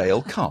 Hello, I'm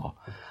J.L. Carr.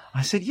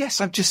 I said, yes,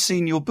 I've just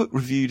seen your book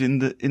reviewed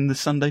in the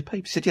Sunday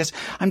paper. He said, yes,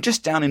 I'm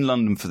just down in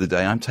London for the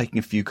day. I'm taking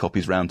a few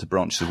copies round to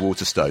Branches of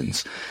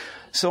Waterstones.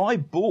 So I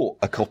bought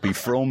a copy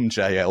from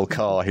J.L.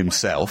 Carr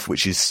himself,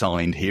 which is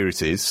signed. Here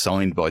it is,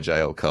 signed by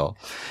J.L. Carr.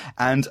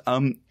 And,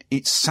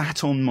 it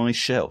sat on my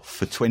shelf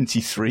for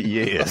 23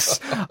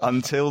 years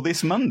until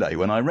this Monday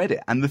when I read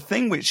it. And the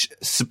thing which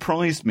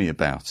surprised me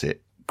about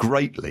it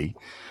greatly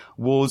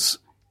was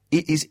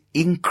it is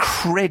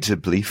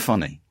incredibly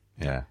funny.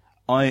 Yeah.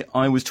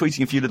 I was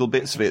tweeting a few little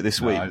bits of it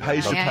this week,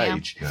 page to Yeah,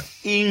 page. Yeah.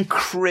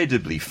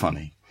 Incredibly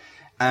funny.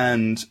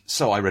 And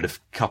so I read a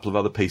couple of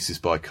other pieces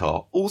by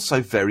Carr, also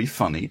very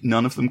funny,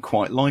 none of them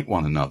quite like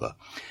one another.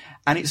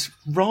 And it's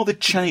rather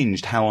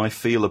changed how I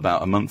feel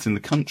about A Month in the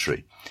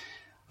Country.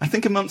 I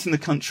think A Month in the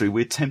Country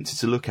we're tempted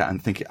to look at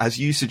and think, as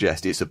you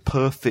suggest, it's a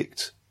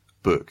perfect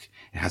book.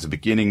 It has a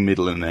beginning,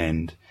 middle and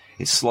end.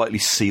 It's slightly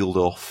sealed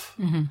off.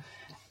 Mm-hmm.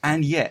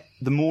 And yet,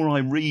 the more I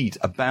read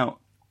about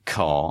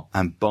Carr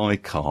and by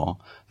Carr,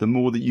 the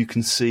more that you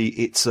can see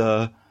it's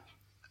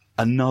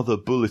another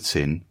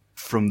bulletin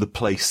from the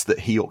place that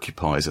he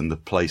occupies and the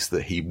place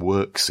that he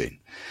works in.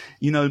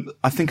 You know,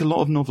 I think a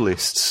lot of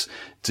novelists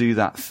do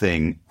that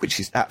thing, which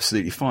is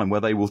absolutely fine,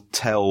 where they will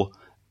tell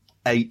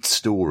 8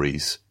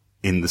 stories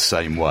in the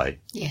same way.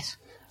 Yes,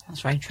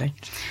 that's very true.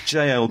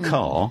 J.L.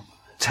 Carr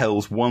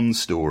tells one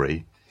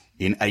story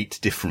in 8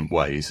 different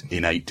ways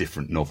in 8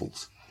 different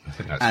novels. I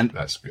think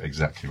that's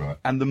exactly right.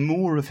 And the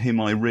more of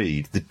him I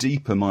read, the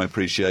deeper my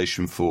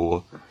appreciation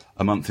for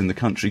A Month in the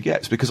Country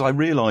gets, because I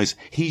realise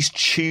he's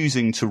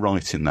choosing to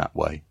write in that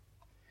way.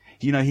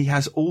 You know, he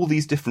has all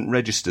these different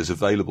registers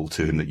available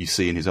to him that you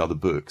see in his other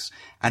books,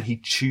 and he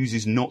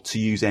chooses not to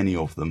use any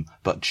of them,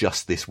 but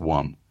just this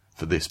one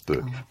for this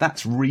book.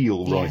 That's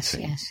real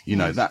writing. Yes, you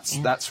know,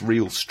 that's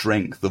real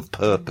strength of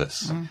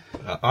purpose. Mm.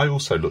 I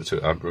also looked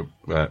at,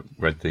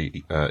 read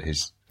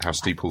his How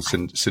Steeples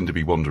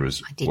Cinderby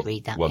Wanderers. I did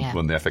read that.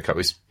 Won the FA Cup.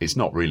 It's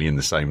not really in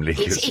the same league.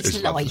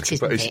 It's light, isn't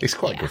but it? it's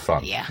quite good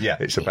fun. Yeah.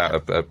 It's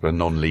about a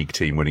non-league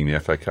team winning the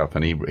FA Cup,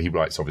 and he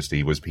writes.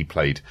 Obviously, he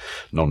played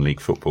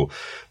non-league football,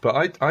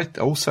 but I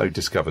also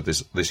discovered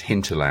this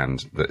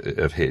hinterland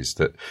of his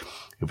that.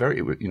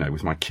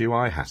 With my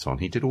QI hat on,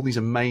 he did all these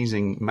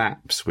amazing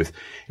maps with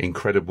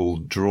incredible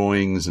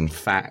drawings and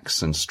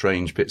facts and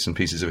strange bits and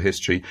pieces of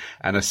history,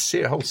 and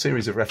a whole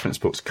series of reference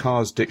books.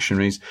 Carr's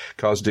dictionaries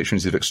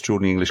of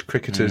extraordinary English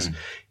cricketers,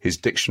 his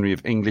dictionary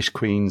of English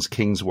queens,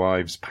 kings'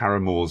 wives,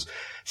 paramours,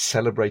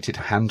 celebrated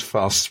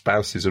handfast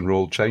spouses and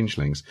royal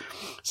changelings.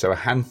 So a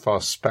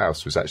handfast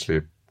spouse was actually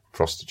a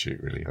prostitute,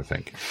 really, I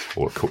think,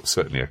 or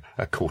certainly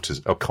a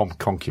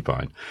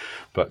concubine.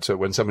 But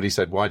when somebody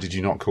said, "Why did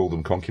you not call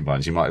them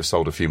concubines? You might have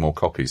sold a few more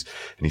copies,"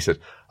 and he said,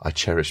 "I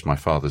cherish my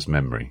father's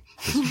memory."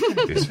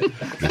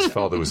 His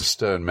father was a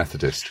stern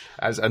Methodist,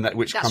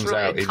 which That's comes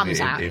right, out. It comes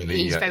out.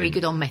 He's very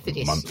good on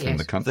Methodist. Month in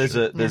the Country.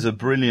 There's a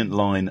brilliant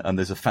line, and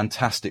there's a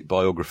fantastic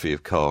biography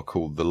of Carr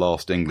called "The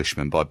Last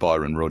Englishman" by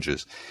Byron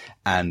Rogers.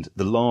 And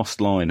the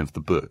last line of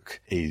the book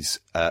is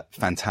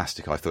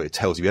fantastic. I thought it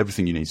tells you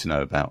everything you need to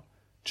know about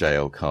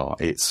J.L. Carr.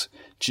 It's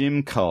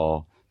Jim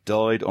Carr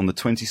died on the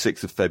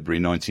 26th of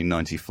February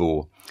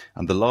 1994,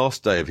 and the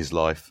last day of his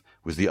life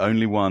was the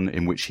only one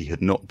in which he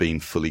had not been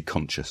fully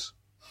conscious.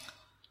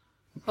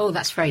 Oh,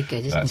 that's very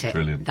good, isn't it? That's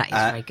brilliant. That is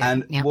very good.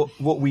 And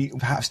what we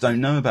perhaps don't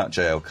know about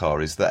J.L.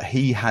 Carr is that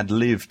he had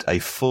lived a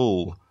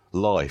full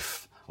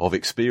life of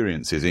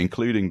experiences,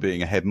 including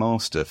being a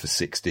headmaster for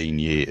 16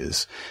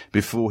 years,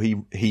 before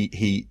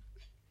he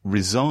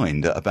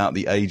resigned at about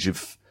the age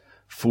of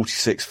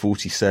 46,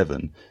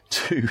 47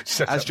 to,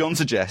 as John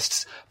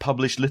suggests,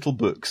 publish little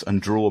books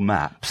and draw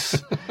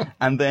maps.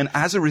 And then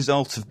as a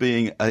result of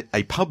being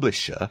a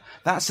publisher,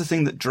 that's the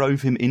thing that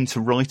drove him into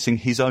writing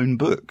his own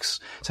books.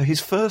 So his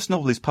first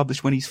novel is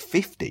published when he's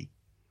 50.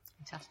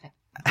 Fantastic.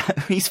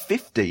 He's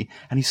 50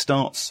 and he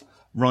starts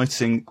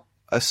writing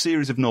a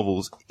series of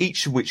novels,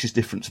 each of which is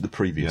different to the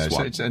previous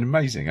one. It's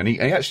amazing. And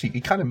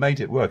he kind of made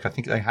it work. I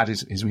think they had he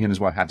and his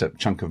wife had a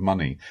chunk of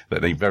money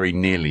that they very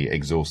nearly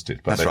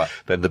exhausted. But That's right.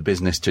 Then the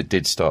business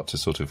did start to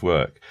sort of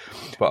work.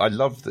 But I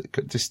love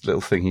this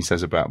little thing he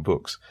says about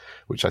books,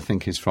 which I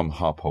think is from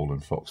Harpole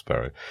and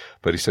Foxbarrow.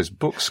 But he says,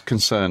 books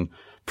concern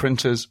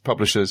printers,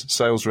 publishers,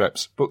 sales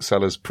reps,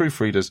 booksellers,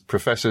 proofreaders,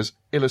 professors,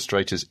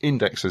 illustrators,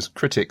 indexers,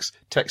 critics,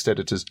 text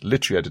editors,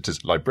 literary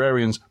editors,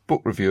 librarians,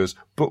 book reviewers,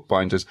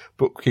 bookbinders,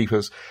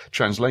 bookkeepers,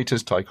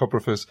 translators,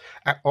 typographers,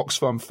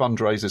 Oxfam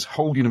fundraisers,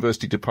 whole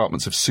university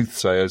departments of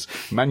soothsayers,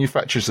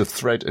 manufacturers of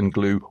thread and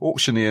glue,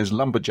 auctioneers,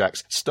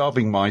 lumberjacks,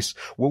 starving mice,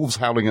 wolves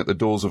howling at the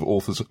doors of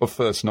authors of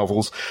first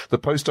novels, the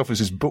post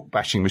office's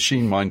book-bashing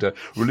machine minder,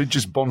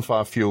 religious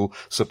bonfire fuel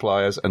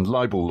suppliers, and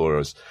libel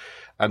lawyers.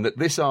 And that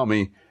this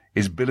army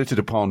is billeted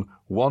upon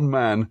one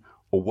man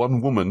or one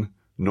woman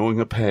gnawing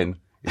a pen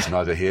is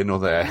neither here nor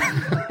there.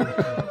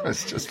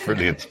 That's just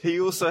brilliant. He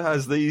also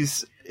has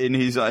these in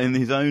his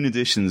own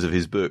editions of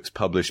his books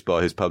published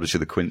by his publisher,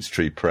 the Quince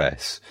Tree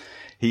Press.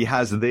 He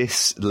has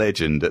this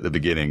legend at the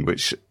beginning,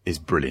 which is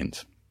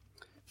brilliant.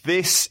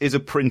 This is a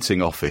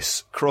printing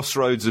office,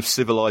 crossroads of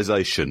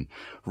civilization,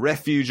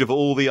 refuge of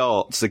all the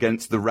arts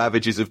against the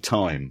ravages of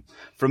time.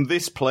 From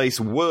this place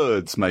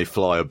words may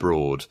fly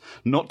abroad,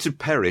 not to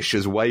perish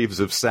as waves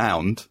of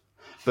sound,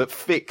 but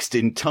fixed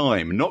in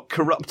time, not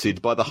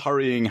corrupted by the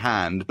hurrying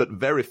hand, but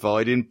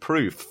verified in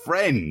proof.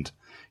 Friend,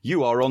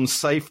 you are on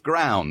safe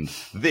ground.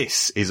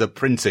 This is a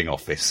printing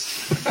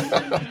office.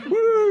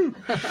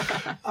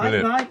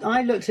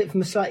 I looked at it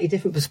from a slightly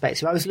different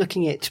perspective. I was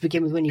looking at it to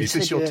begin with when you Is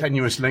said this your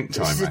tenuous link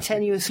time? This is a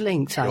tenuous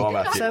link time. Go on,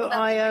 Matthew. So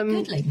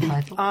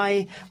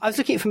I was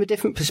looking at it from a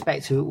different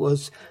perspective. It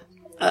was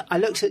I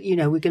looked at,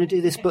 we're going to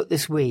do this book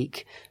this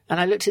week, and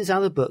I looked at his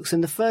other books,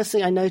 and the first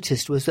thing I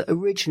noticed was that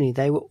originally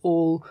they were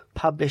all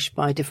published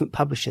by different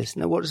publishers.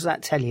 Now, what does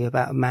that tell you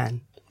about a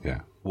man?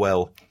 Yeah.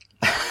 Well,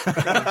 in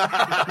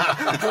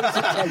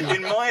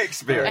my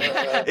experience,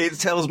 it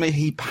tells me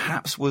he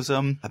perhaps was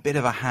a bit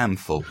of a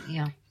handful.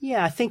 Yeah.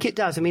 Yeah, I think it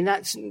does. I mean,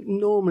 that's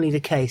normally the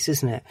case,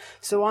 isn't it?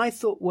 So I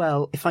thought,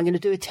 well, if I'm going to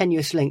do a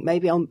tenuous link,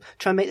 maybe I'll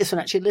try and make this one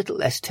actually a little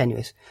less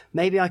tenuous.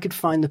 Maybe I could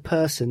find the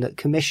person that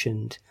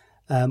commissioned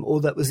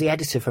or that was the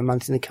editor for A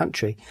Month in the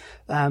Country.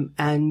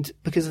 And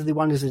because of the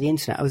wonders of the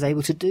internet, I was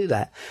able to do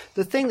that.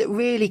 The thing that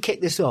really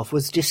kicked this off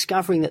was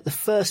discovering that the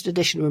first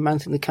edition of A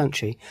Month in the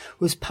Country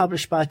was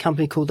published by a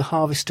company called the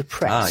Harvester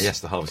Press. Ah, yes,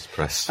 the Harvester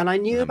Press. And I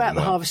knew about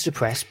the Harvester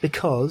Press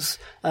because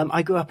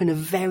I grew up in a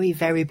very,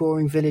 very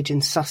boring village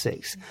in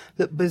Sussex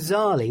that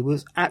bizarrely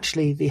was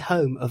actually the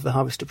home of the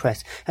Harvester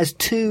Press. Has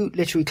two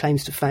literary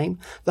claims to fame.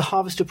 The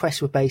Harvester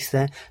Press were based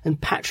there,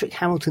 and Patrick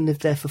Hamilton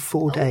lived there for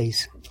 4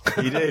 days.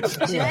 He did.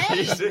 What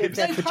is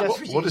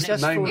the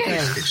name of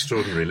this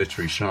extraordinary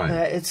literary shrine?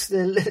 It's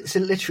a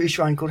literary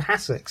shrine called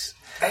Hassocks.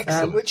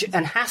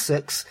 Excellent.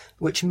 Hassocks,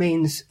 which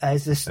means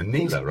is this and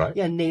Neela, right?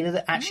 Yeah, Neela.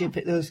 That actually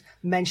there was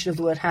mention of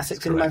the word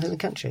Hassocks in A Month in the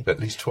Country.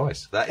 At least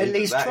twice. At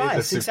least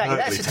twice, exactly.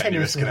 That's a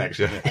tenuous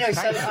connection. Anyway,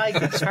 so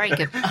That's very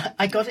good.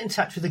 I got in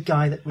touch with the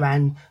guy that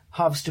ran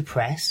Harvester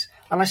Press,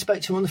 and I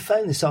spoke to him on the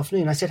phone this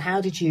afternoon. I said,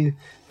 "How did you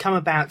come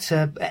about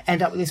to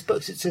end up with this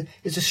book? It's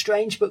a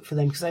strange book for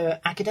them because they're an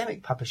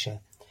academic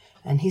publisher."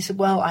 And he said,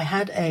 "Well,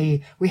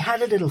 we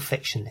had a little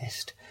fiction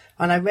list,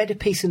 and I read a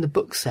piece in the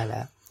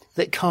bookseller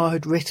that Carr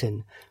had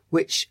written,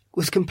 which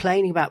was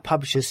complaining about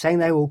publishers, saying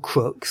they were all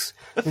crooks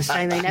and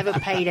saying they never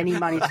paid any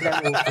money to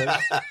their authors.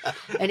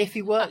 And if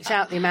he worked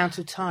out the amount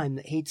of time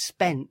that he'd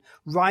spent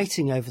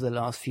writing over the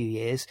last few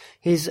years,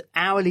 his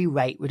hourly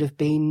rate would have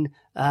been,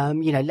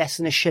 less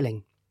than a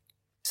shilling."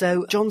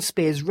 So John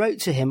Spears wrote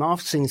to him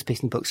after seeing this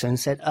piece in the bookstore and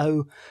said,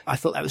 "Oh, I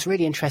thought that was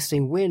really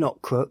interesting. We're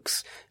not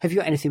crooks. Have you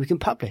got anything we can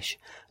publish?"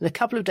 And a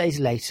couple of days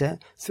later,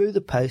 through the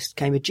post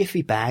came a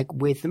jiffy bag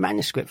with the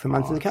manuscript for A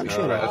Month in the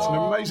Country. That's an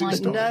amazing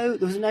story. No,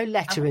 there was no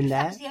letter in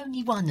there. That's the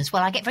only one as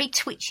well. I get very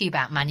twitchy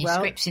about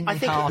manuscripts in the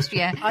past.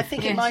 Yeah, I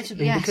think it might have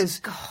been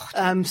because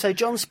so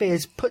John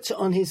Spears puts it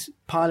on his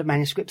pile of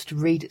manuscripts to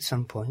read at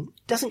some point.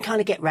 Doesn't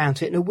kind of get round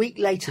to it, and a week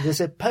later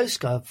there's a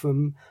postcard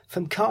from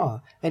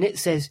Carr, and it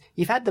says,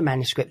 "You've had the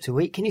manuscript a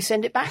week. Can you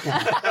send it back now?"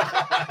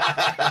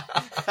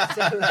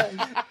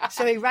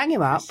 So he rang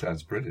him up.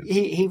 Sounds brilliant.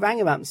 He rang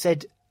him up and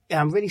said,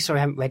 "I'm really sorry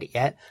I haven't read it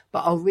yet, but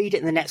I'll read it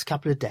in the next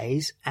couple of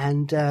days,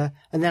 and then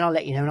I'll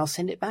let you know and I'll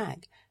send it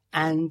back."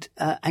 And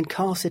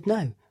Carr said,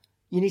 "No,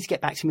 you need to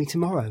get back to me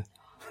tomorrow."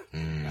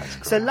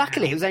 So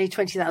luckily it was only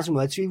 20,000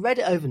 words. So he read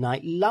it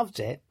overnight, loved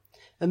it,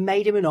 and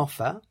made him an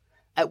offer.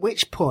 At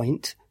which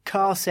point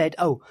Carr said,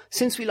 "Oh,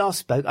 since we last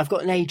spoke, I've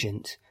got an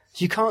agent.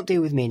 So you can't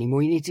deal with me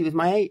anymore. You need to deal with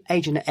my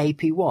agent at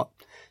AP Watt."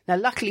 Now,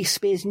 luckily,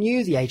 Spears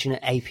knew the agent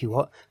at AP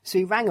Watt, so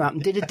he rang her up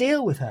and did a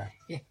deal with her.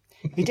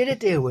 He did a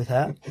deal with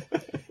her,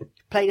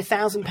 paid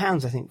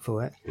 £1,000, I think,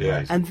 for it.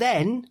 Yeah. And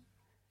then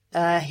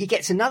he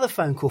gets another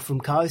phone call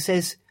from Carr who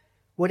says,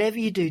 "Whatever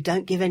you do,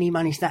 don't give any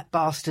money to that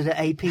bastard at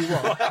AP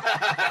Watt."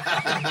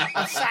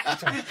 I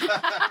sacked her.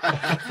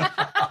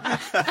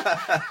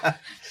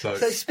 So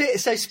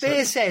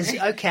Spears says,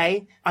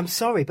 "Okay, I'm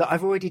sorry, but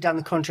I've already done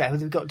the contract.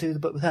 We've got to do the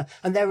book with her."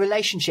 And their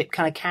relationship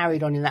kind of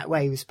carried on in that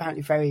way. It was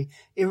apparently very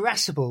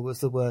irascible, was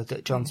the word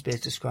that John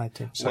Spears described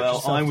him.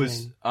 Well,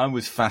 I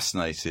was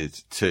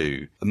fascinated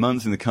too. A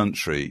Month in the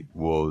Country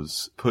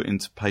was put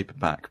into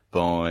paperback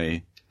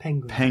by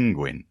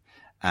Penguin,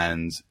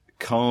 and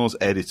Carr's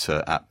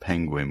editor at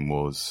Penguin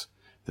was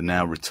the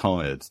now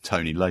retired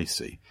Tony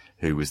Lacey,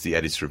 who was the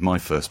editor of my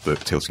first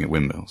book, Tilting at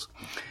Windmills.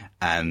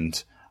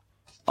 And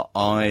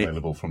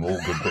available from all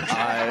good books.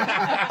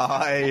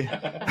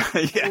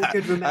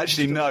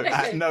 Actually, no,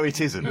 it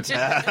isn't.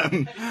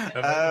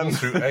 Available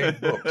through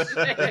 8 books.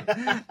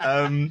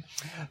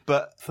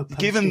 But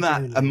given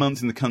that A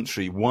Month in the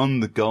Country won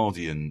the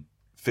Guardian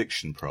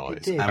Fiction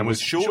Prize and was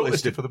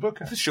shortlisted for the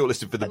Booker.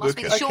 Shortlisted for the Must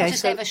Booker. be the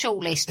shortest ever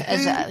shortlist.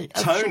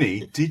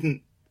 Tony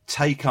didn't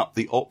take up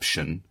the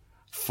option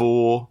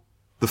for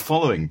the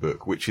following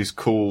book, which is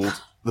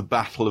called The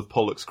Battle of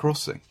Pollock's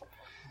Crossing.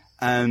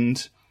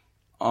 And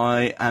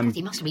I must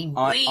have been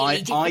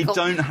really difficult. I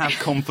don't have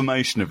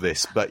confirmation of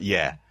this, but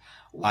yeah.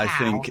 Wow. I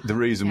think the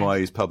reason why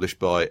he's published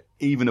by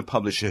even a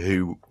publisher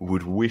who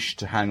would wish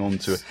to hang on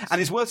to it.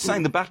 And it's worth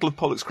saying The Battle of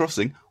Pollock's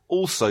Crossing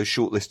also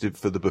shortlisted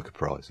for the Booker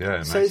Prize.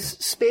 Yeah, So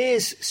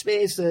amazing.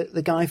 Spears,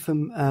 the guy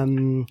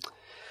from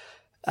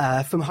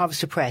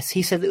Harvester Press,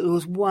 he said that there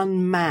was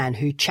one man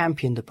who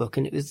championed the book,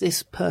 and it was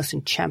this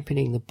person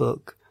championing the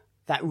book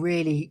that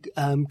really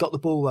got the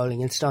ball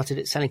rolling and started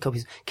it selling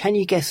copies. Can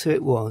you guess who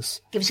it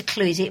was? Give us a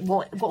clue. Is it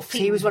what So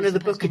field? he was one of the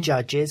person Booker in?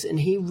 judges, and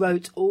he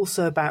wrote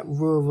also about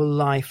rural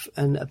life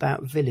and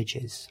about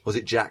villages. Was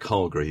it Jack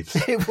Hargreaves?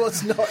 It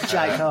was not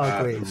Jack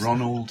Hargreaves.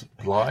 Ronald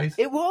Blythe.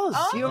 It was.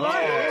 You're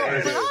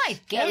right. Right,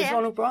 Yeah, it was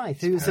Ronald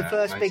Blythe, who was the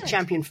first big amazing.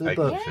 champion for the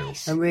Baker book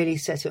Fields. and really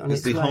set it on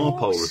its The way.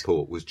 Harpole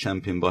report was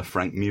championed by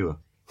Frank Muir.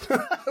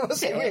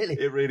 Was it really?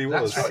 It really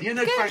was. That's right. You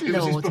know, Good Frank, it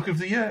was his Lord. book of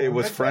the year. It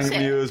was Frank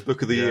Muir's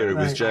Book of the Year. It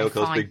was right. J.L.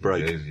 Carr's Fine. big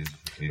break.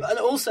 And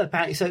also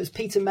apparently, so it was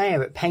Peter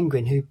Mayer at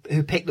Penguin who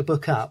picked the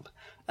book up,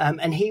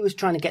 and he was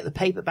trying to get the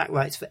paperback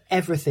rights for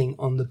everything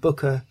on the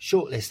Booker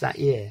shortlist that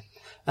year,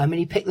 and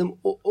he picked them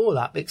all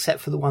up except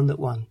for the one that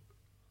won.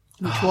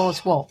 Which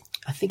was what?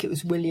 I think it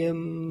was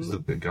William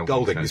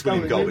Golding. It's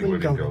William Golding.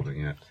 William Golding,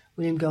 yeah.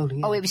 William Golding.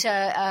 Yeah. Oh, it was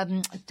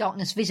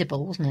Darkness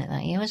Visible, wasn't it,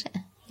 that year, was it?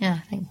 Yeah, I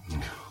think.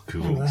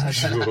 Cool.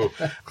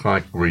 Can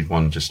I read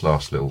one just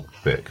last little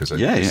bit? Because I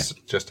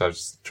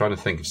was trying to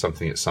think of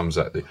something that sums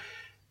up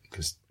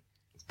because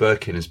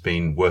Birkin has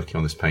been working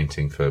on this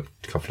painting for a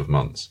couple of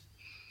months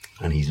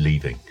and he's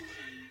leaving.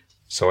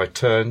 So I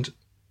turned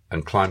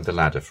and climbed the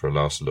ladder for a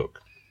last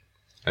look.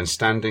 And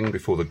standing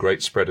before the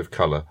great spread of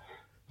colour,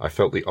 I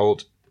felt the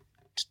old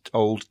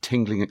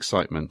tingling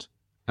excitement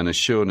and a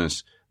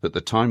sureness that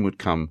the time would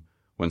come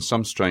when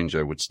some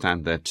stranger would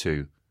stand there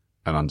too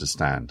and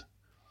understand.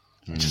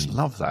 I just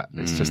love that.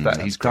 It's just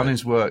that he's done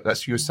his work.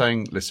 That's you were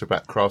saying, Lisa,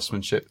 about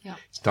craftsmanship. Yeah.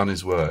 He's done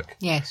his work.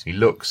 Yes. He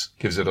looks,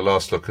 gives it a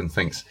last look and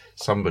thinks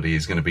somebody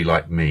is going to be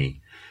like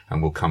me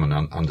and will come and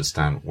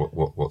understand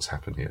what's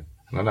happened here.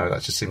 And I know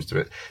that just seems to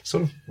be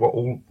sort of what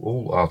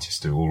all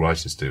artists do, all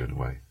writers do in a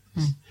way.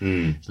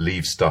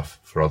 Leave stuff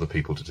for other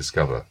people to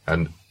discover.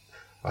 And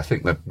I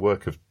think the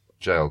work of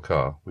J.L.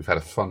 Carr, we've had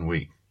a fun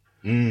week.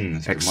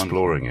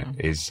 Exploring it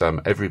is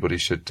everybody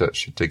should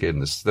dig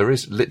in. There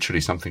is literally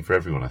something for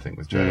everyone, I think,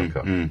 with J.L.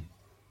 Carr.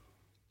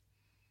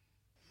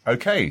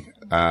 Okay,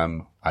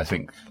 I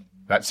think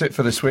that's it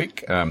for this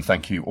week.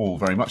 Thank you all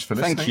very much for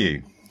listening. Thank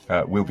you.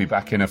 We'll be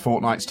back in a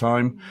fortnight's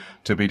time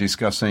to be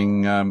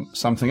discussing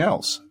something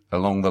else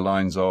along the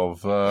lines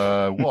of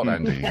what,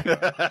 Andy?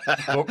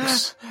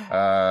 Books,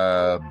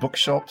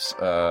 bookshops,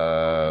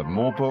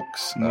 more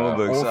books,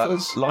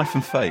 authors. Life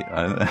and Fate.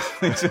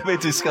 We're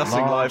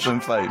discussing Life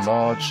and Fate.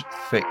 Large,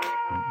 thick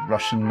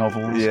Russian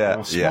novels,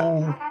 or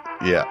small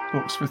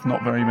books with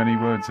not very many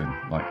words in,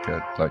 like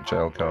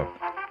J.L. Carr.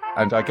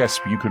 And I guess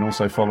you can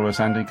also follow us,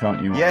 Andy,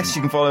 can't you? Yes,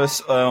 you can follow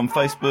us on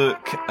Facebook,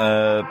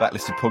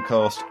 Backlisted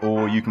Podcast,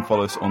 or you can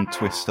follow us on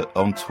Twister.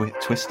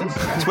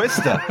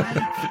 Twister.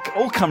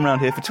 All come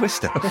round here for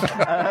Twister.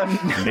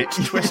 Lit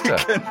Twister.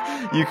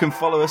 You can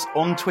follow us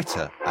on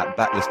Twitter at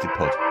Backlisted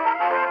Pod.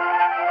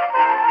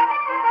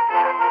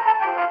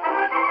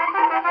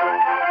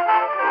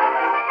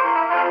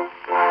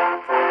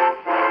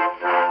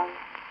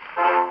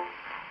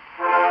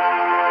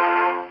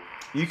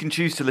 You can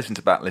choose to listen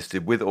to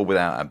Backlisted with or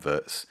without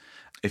adverts.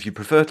 If you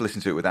prefer to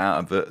listen to it without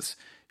adverts,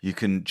 you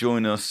can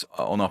join us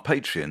on our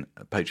Patreon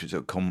at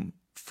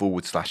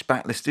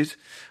patreon.com/backlisted,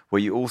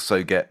 where you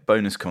also get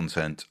bonus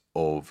content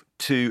of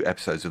 2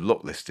 episodes of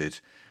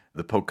Locklisted,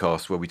 the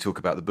podcast where we talk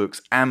about the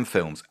books and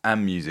films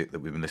and music that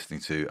we've been listening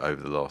to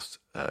over the last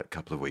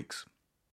couple of weeks.